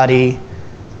somebody,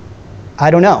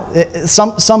 I don't know.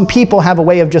 Some people have a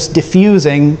way of just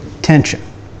diffusing tension.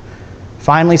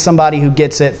 Finally somebody who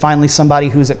gets it, finally somebody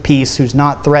who's at peace, who's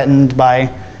not threatened by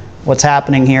what's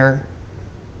happening here.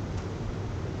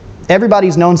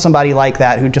 Everybody's known somebody like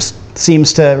that who just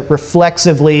seems to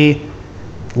reflexively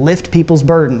lift people's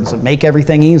burdens and make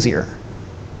everything easier.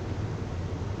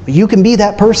 But you can be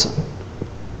that person.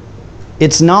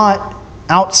 It's not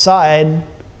outside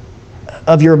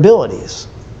of your abilities.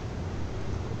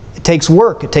 It takes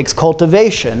work, it takes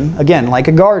cultivation, again, like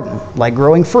a garden, like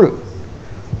growing fruit.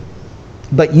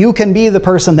 But you can be the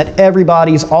person that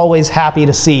everybody's always happy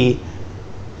to see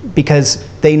because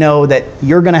they know that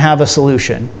you're going to have a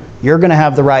solution. You're going to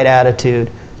have the right attitude.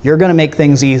 You're going to make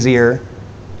things easier.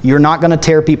 You're not going to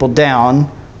tear people down.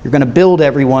 You're going to build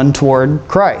everyone toward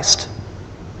Christ.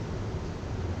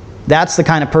 That's the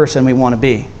kind of person we want to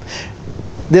be.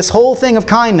 This whole thing of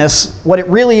kindness, what it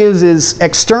really is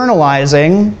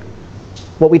externalizing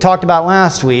what we talked about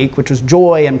last week, which was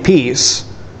joy and peace.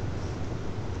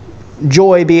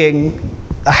 Joy being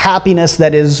a happiness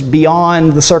that is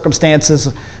beyond the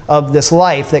circumstances of this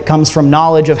life, that comes from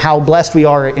knowledge of how blessed we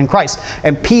are in Christ.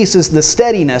 And peace is the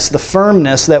steadiness, the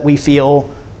firmness that we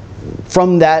feel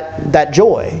from that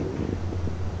joy.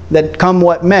 That come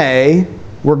what may,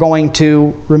 we're going to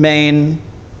remain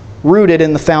rooted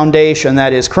in the foundation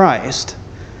that is Christ.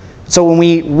 So when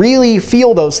we really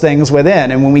feel those things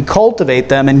within, and when we cultivate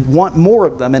them and want more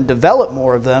of them and develop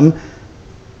more of them,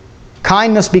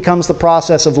 kindness becomes the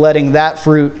process of letting that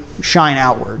fruit shine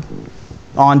outward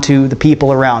onto the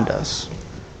people around us.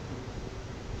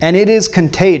 And it is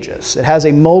contagious. It has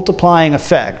a multiplying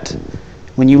effect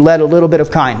when you let a little bit of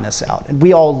kindness out. And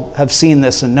we all have seen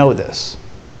this and know this.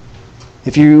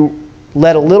 If you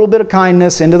let a little bit of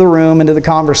kindness into the room, into the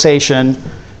conversation,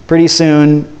 pretty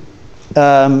soon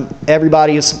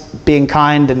everybody is being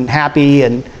kind and happy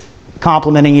and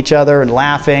complimenting each other and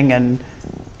laughing, and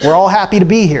we're all happy to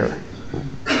be here.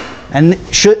 And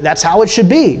that's how it should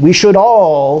be. We should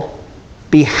all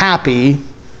be happy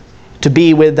to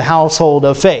be with the household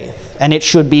of faith. And it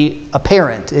should be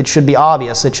apparent. It should be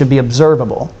obvious. It should be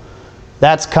observable.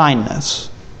 That's kindness.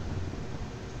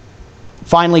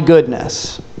 Finally,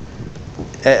 goodness.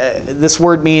 This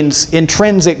word means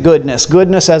intrinsic goodness.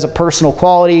 Goodness as a personal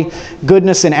quality.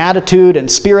 Goodness in attitude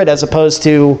and spirit as opposed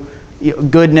to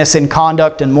goodness in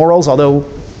conduct and morals, although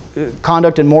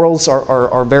conduct and morals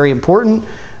are very important.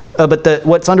 But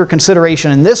what's under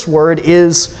consideration in this word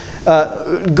is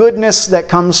goodness that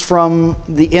comes from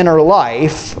the inner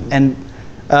life and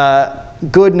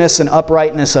goodness and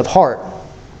uprightness of heart.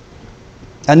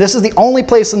 And this is the only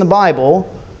place in the Bible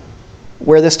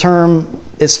where this term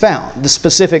is found, the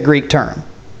specific Greek term.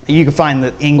 You can find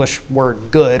the English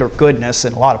word good or goodness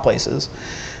in a lot of places.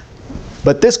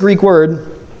 But this Greek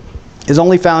word is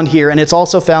only found here, and it's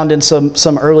also found in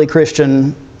some early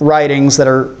Christian writings that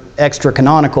are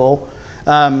extra-canonical.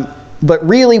 But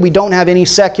really, we don't have any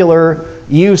secular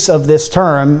use of this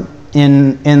term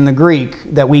in the Greek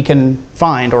that we can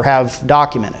find or have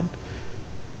documented.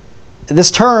 This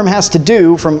term has to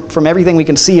do, from everything we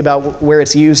can see about where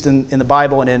it's used in the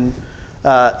Bible and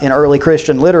in early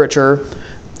Christian literature,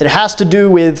 it has to do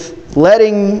with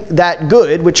letting that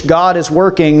good, which God is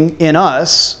working in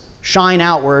us, shine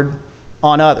outward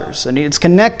on others. And it's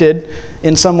connected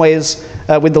in some ways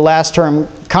with the last term,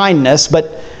 kindness,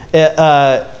 but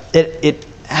it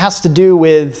has to do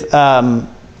with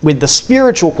the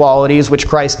spiritual qualities which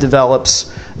Christ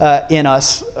develops in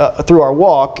us through our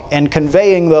walk, and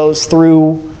conveying those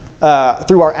through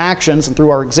our actions and through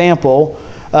our example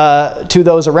to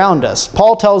those around us.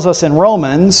 Paul tells us in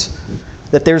Romans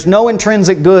that there's no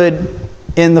intrinsic good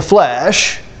in the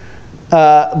flesh,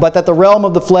 but that the realm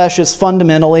of the flesh is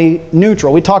fundamentally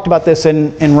neutral. We talked about this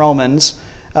in Romans.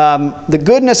 The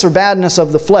goodness or badness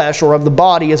of the flesh or of the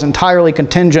body is entirely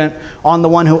contingent on the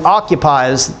one who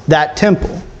occupies that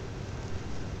temple.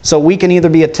 So we can either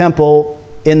be a temple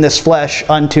in this flesh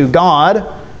unto God,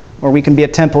 or we can be a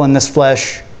temple in this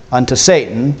flesh unto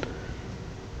Satan.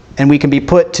 And we can be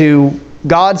put to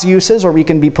God's uses, or we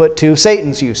can be put to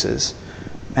Satan's uses.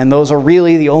 And those are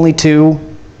really the only two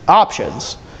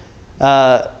options.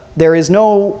 There is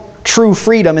no true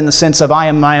freedom in the sense of I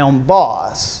am my own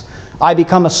boss. I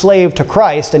become a slave to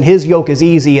Christ, and His yoke is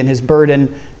easy and His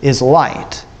burden is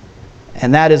light.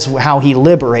 And that is how He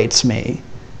liberates me.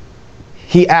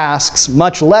 He asks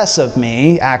much less of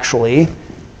me, actually,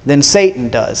 than Satan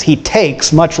does. He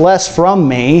takes much less from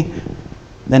me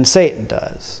than Satan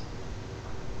does.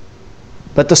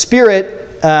 But the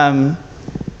Spirit, the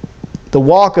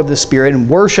walk of the Spirit and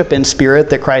worship in Spirit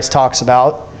that Christ talks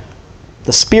about,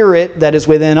 the Spirit that is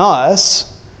within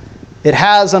us, it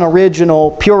has an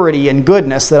original purity and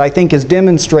goodness that I think is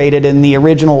demonstrated in the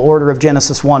original order of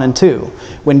Genesis 1 and 2.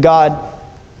 When God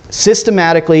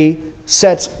systematically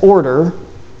sets order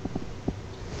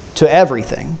to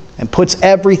everything and puts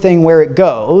everything where it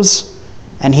goes,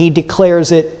 and He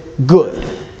declares it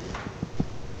good.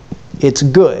 It's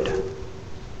good.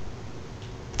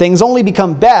 Things only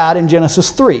become bad in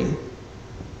Genesis 3,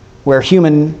 where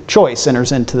human choice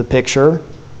enters into the picture,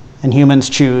 and humans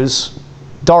choose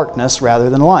darkness rather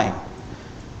than light.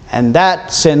 And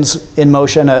that sends in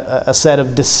motion a set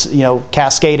of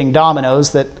cascading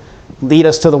dominoes that lead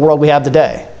us to the world we have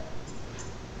today.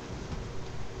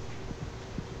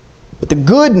 But the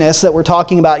goodness that we're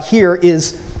talking about here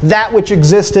is that which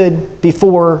existed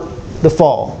before the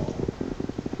fall.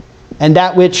 And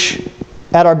that which,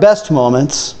 at our best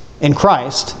moments in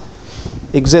Christ,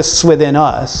 exists within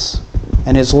us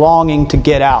and is longing to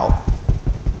get out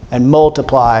and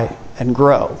multiply and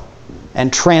grow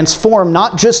and transform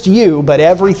not just you, but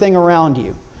everything around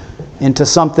you into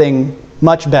something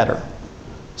much better,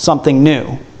 something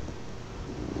new.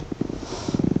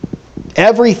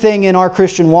 Everything in our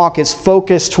Christian walk is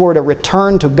focused toward a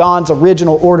return to God's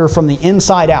original order from the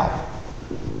inside out.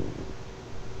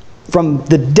 From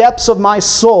the depths of my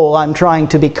soul, I'm trying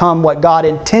to become what God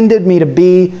intended me to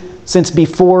be since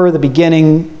before the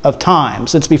beginning of time,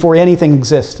 since before anything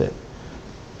existed.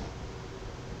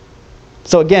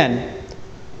 So again,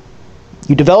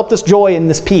 you develop this joy and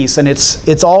this peace, and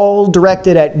it's all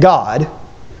directed at God,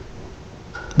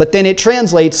 but then it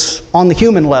translates on the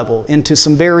human level into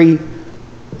some very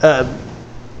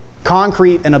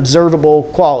concrete and observable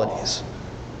qualities.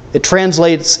 It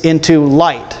translates into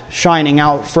light shining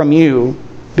out from you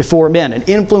before men and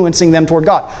influencing them toward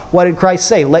God. What did Christ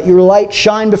say? Let your light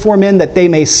shine before men that they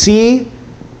may see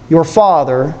your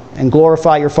Father and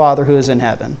glorify your Father who is in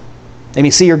heaven. They may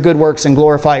see your good works and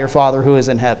glorify your Father who is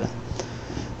in heaven.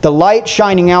 The light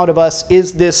shining out of us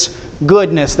is this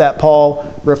goodness that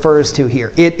Paul refers to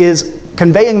here. It is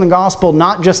conveying the gospel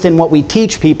not just in what we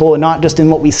teach people and not just in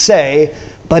what we say,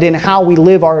 but in how we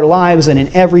live our lives and in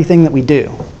everything that we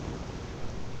do.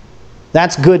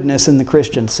 That's goodness in the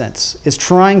Christian sense, is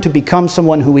trying to become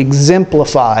someone who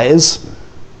exemplifies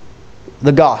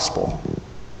the gospel.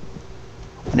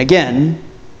 And again,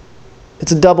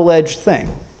 it's a double-edged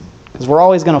thing, because we're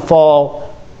always going to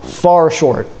fall far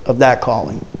short of that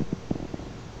calling.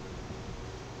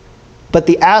 But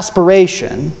the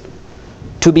aspiration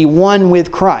to be one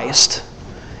with Christ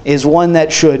is one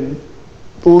that should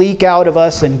leak out of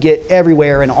us and get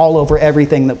everywhere and all over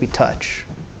everything that we touch.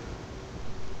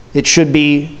 It should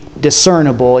be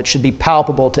discernible. It should be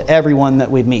palpable to everyone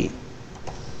that we meet.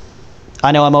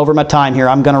 I know I'm over my time here.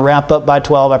 I'm going to wrap up by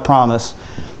 12, I promise.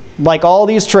 Like all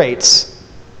these traits,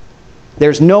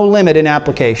 there's no limit in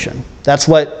application. That's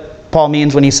what Paul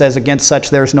means when he says, against such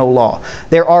there's no law.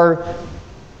 There are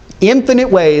infinite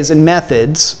ways and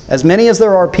methods, as many as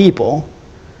there are people,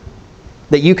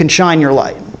 that you can shine your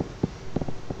light.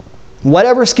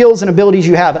 Whatever skills and abilities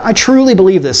you have, and I truly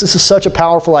believe this. This is such a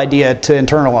powerful idea to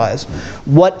internalize.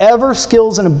 Whatever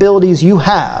skills and abilities you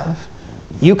have,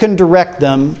 you can direct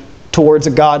them towards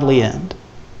a godly end.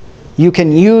 You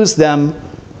can use them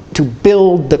to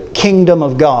build the kingdom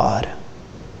of God.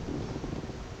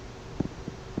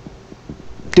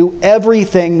 Do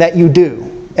everything that you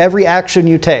do, every action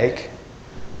you take,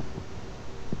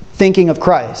 thinking of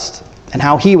Christ and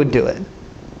how He would do it.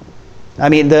 I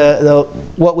mean, the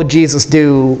 "what would Jesus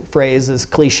do" phrase is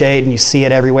cliched, and you see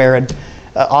it everywhere. And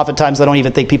oftentimes, I don't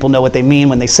even think people know what they mean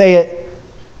when they say it.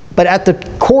 But at the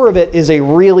core of it is a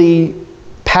really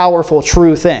powerful,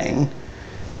 true thing,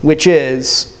 which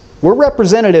is we're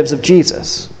representatives of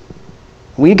Jesus.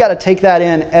 We've got to take that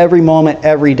in every moment,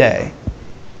 every day.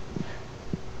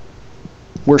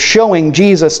 We're showing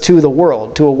Jesus to a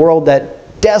world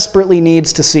that desperately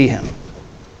needs to see Him.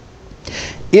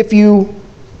 If you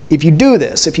do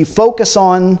this, if you focus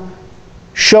on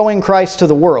showing Christ to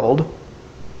the world,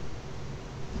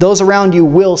 those around you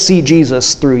will see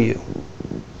Jesus through you.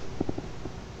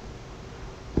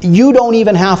 You don't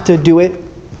even have to do it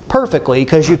perfectly,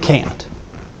 because you can't.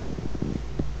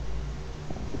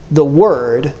 The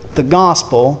Word, the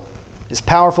gospel, is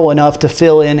powerful enough to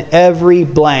fill in every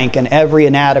blank and every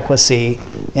inadequacy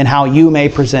in how you may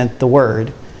present the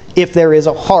Word, if there is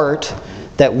a heart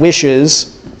that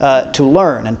wishes to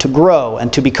learn and to grow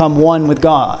and to become one with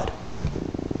God.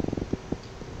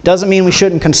 Doesn't mean we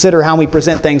shouldn't consider how we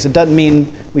present things. It doesn't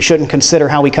mean we shouldn't consider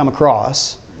how we come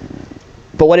across.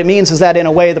 But what it means is that in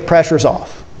a way the pressure's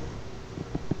off.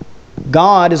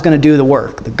 God is going to do the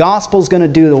work. The gospel's going to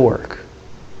do the work.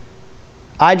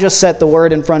 I just set the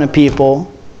Word in front of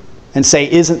people and say,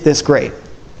 isn't this great?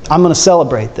 I'm going to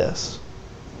celebrate this.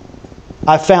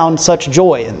 I found such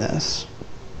joy in this.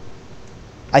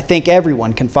 I think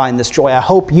everyone can find this joy. I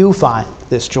hope you find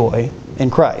this joy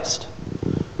in Christ.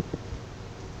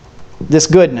 This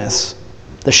goodness,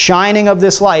 the shining of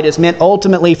this light, is meant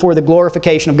ultimately for the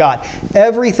glorification of God.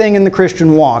 Everything in the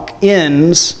Christian walk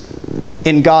ends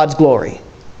in God's glory.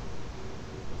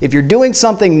 If you're doing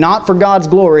something not for God's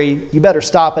glory, you better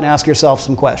stop and ask yourself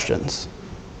some questions.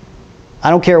 I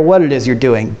don't care what it is you're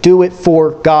doing. Do it for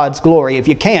God's glory. If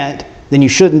you can't, then you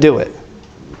shouldn't do it.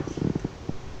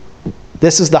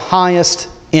 This is the highest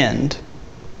end,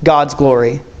 God's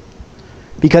glory,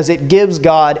 because it gives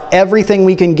God everything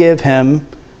we can give Him,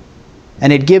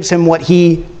 and it gives Him what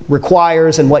He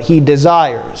requires and what He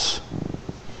desires.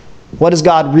 What does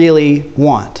God really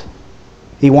want?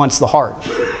 He wants the heart.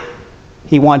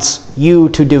 He wants you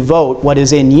to devote what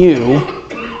is in you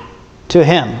to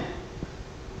Him,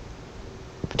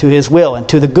 to His will, and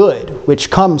to the good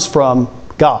which comes from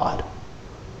God.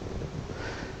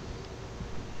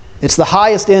 It's the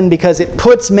highest end because it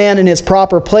puts man in his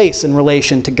proper place in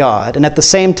relation to God. And at the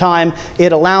same time,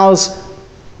 it allows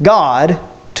God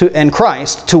and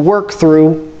Christ to work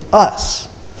through us.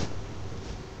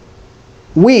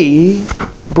 We,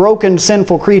 broken,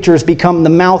 sinful creatures, become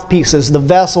the mouthpieces, the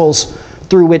vessels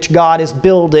through which God is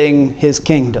building His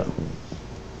kingdom.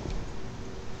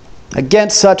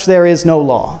 Against such there is no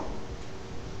law.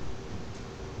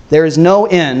 There is no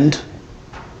end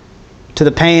to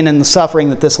the pain and the suffering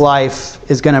that this life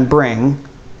is going to bring,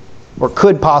 or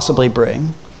could possibly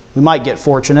bring. We might get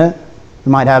fortunate.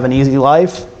 We might have an easy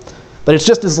life. But it's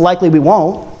just as likely we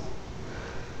won't.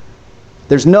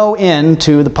 There's no end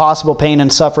to the possible pain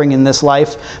and suffering in this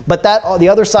life. But the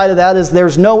other side of that is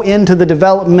there's no end to the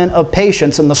development of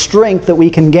patience and the strength that we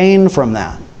can gain from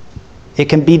that. It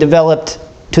can be developed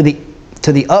to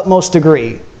the utmost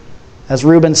degree as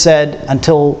Reuben said,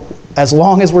 as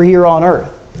long as we're here on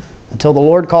earth, until the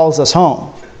Lord calls us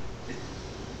home.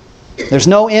 There's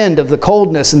no end of the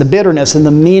coldness and the bitterness and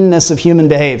the meanness of human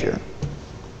behavior.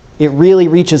 It really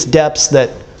reaches depths that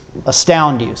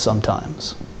astound you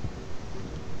sometimes.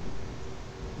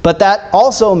 But that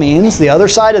also means, the other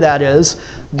side of that is,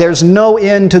 there's no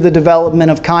end to the development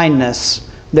of kindness.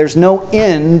 There's no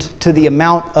end to the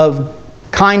amount of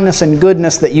kindness and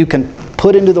goodness that you can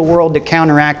put into the world to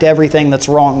counteract everything that's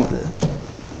wrong with it.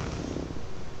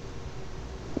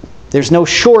 There's no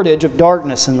shortage of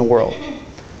darkness in the world.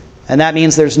 And that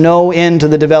means there's no end to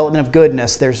the development of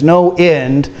goodness. There's no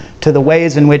end to the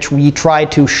ways in which we try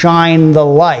to shine the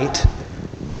light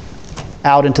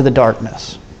out into the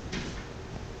darkness.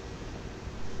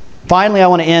 Finally, I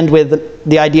want to end with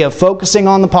the idea of focusing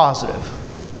on the positive.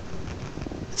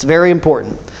 It's very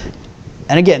important.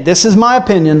 And again, this is my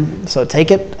opinion, so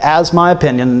take it as my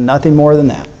opinion, nothing more than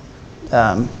that.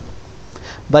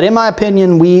 But in my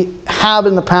opinion, we have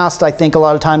in the past, I think, a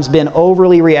lot of times been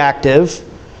overly reactive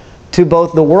to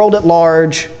both the world at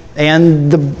large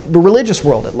and the religious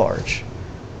world at large.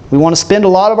 We want to spend a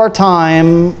lot of our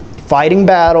time fighting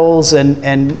battles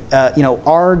and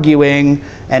arguing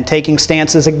and taking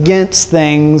stances against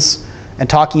things and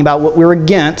talking about what we're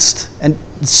against. And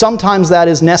sometimes that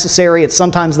is necessary, and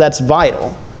sometimes that's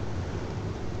vital.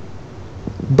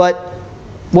 But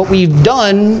what we've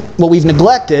done, what we've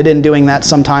neglected in doing that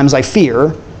sometimes, I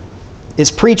fear,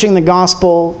 is preaching the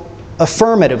gospel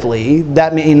affirmatively.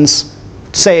 That means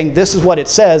saying, this is what it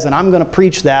says, and I'm going to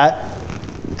preach that,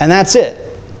 and that's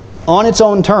it. On its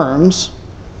own terms,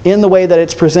 in the way that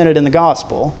it's presented in the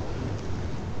gospel.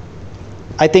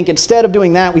 I think instead of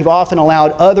doing that, we've often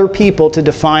allowed other people to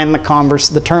define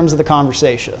the terms of the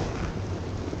conversation.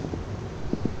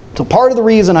 So part of the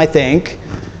reason, I think,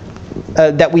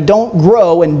 that we don't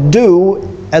grow and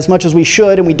do as much as we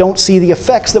should, and we don't see the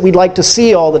effects that we'd like to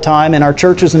see all the time in our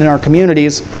churches and in our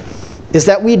communities, is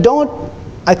that we don't,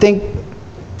 I think,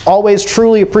 always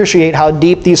truly appreciate how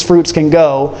deep these fruits can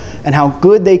go and how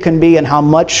good they can be and how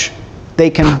much they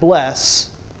can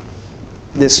bless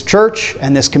this church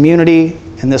and this community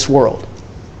and this world.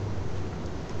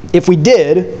 If we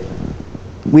did,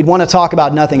 we'd want to talk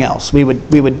about nothing else. We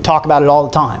would talk about it all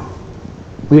the time.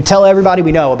 We would tell everybody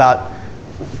we know about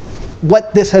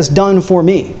what this has done for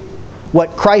me,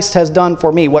 what Christ has done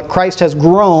for me, what Christ has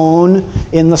grown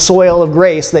in the soil of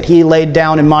grace that He laid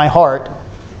down in my heart,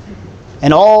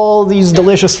 and all these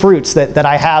delicious fruits that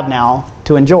I have now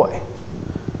to enjoy,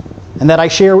 and that I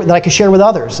can share with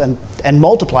others and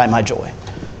multiply my joy.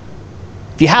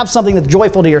 If you have something that's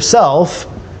joyful to yourself,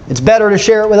 it's better to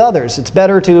share it with others. It's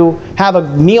better to have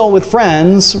a meal with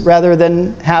friends rather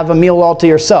than have a meal all to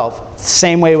yourself.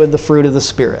 Same way with the fruit of the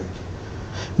Spirit.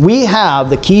 We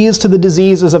have the keys to the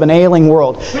diseases of an ailing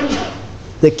world.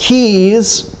 The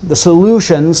keys, the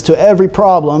solutions to every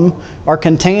problem are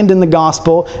contained in the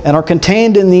gospel and are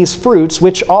contained in these fruits,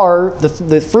 which are,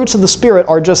 the fruits of the Spirit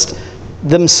are just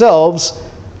themselves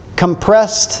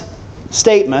compressed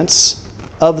statements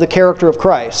of the character of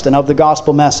Christ and of the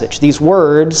gospel message. These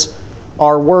words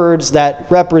are words that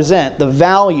represent the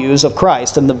values of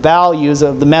Christ and the values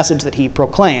of the message that He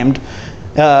proclaimed,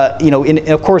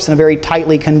 of course, in a very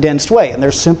tightly condensed way. And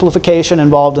there's simplification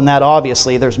involved in that,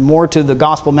 obviously. There's more to the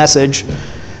gospel message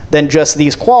than just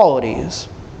these qualities.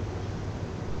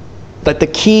 But the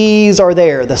keys are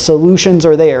there, the solutions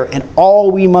are there, and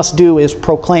all we must do is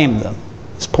proclaim them,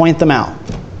 is point them out.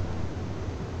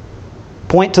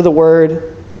 Point to the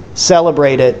Word,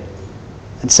 celebrate it,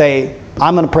 and say,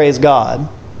 I'm going to praise God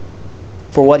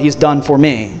for what He's done for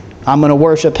me. I'm going to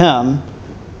worship Him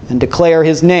and declare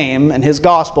His name and His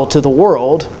gospel to the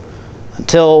world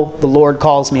until the Lord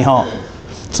calls me home.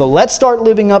 So let's start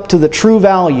living up to the true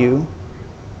value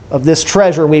of this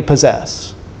treasure we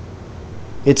possess.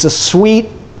 It's a sweet,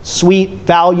 sweet,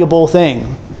 valuable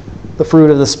thing, the fruit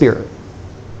of the Spirit.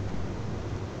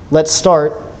 Let's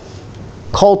start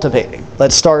cultivating.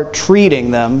 Let's start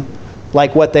treating them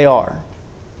like what they are.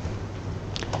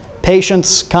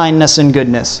 Patience, kindness, and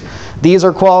goodness. These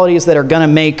are qualities that are going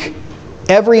to make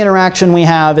every interaction we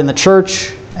have in the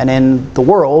church and in the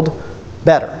world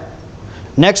better.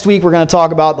 Next week we're going to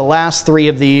talk about the last three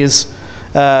of these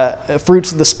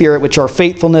fruits of the Spirit, which are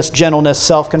faithfulness, gentleness,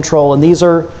 self-control, and these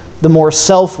are the more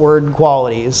self-word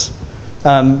qualities.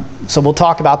 So we'll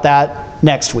talk about that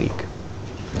next week.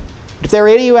 If there are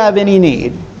any who have any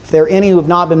need, if there are any who have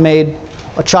not been made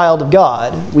a child of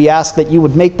God, we ask that you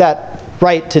would make that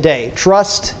right today.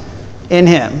 Trust in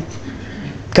Him.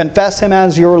 Confess Him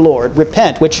as your Lord.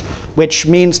 Repent, which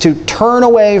means to turn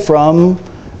away from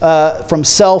from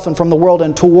self and from the world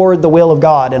and toward the will of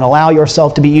God, and allow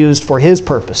yourself to be used for His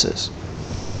purposes.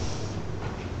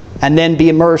 And then be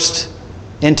immersed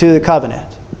into the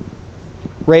covenant.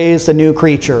 Raised a new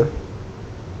creature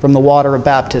from the water of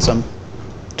baptism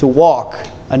to walk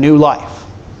a new life.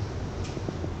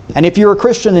 And if you're a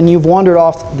Christian and you've wandered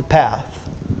off the path,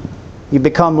 you've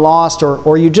become lost,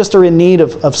 or you just are in need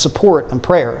of support and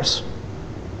prayers,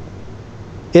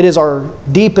 it is our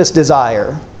deepest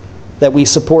desire that we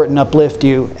support and uplift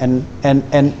you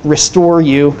and restore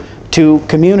you to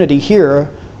community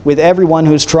here with everyone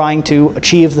who's trying to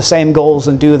achieve the same goals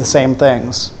and do the same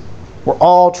things. We're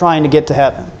all trying to get to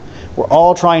heaven. We're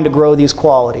all trying to grow these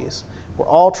qualities. We're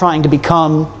all trying to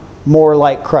become more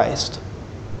like Christ.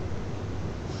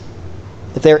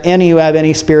 If there are any who have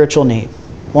any spiritual need,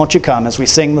 won't you come as we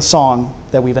sing the song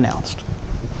that we've announced?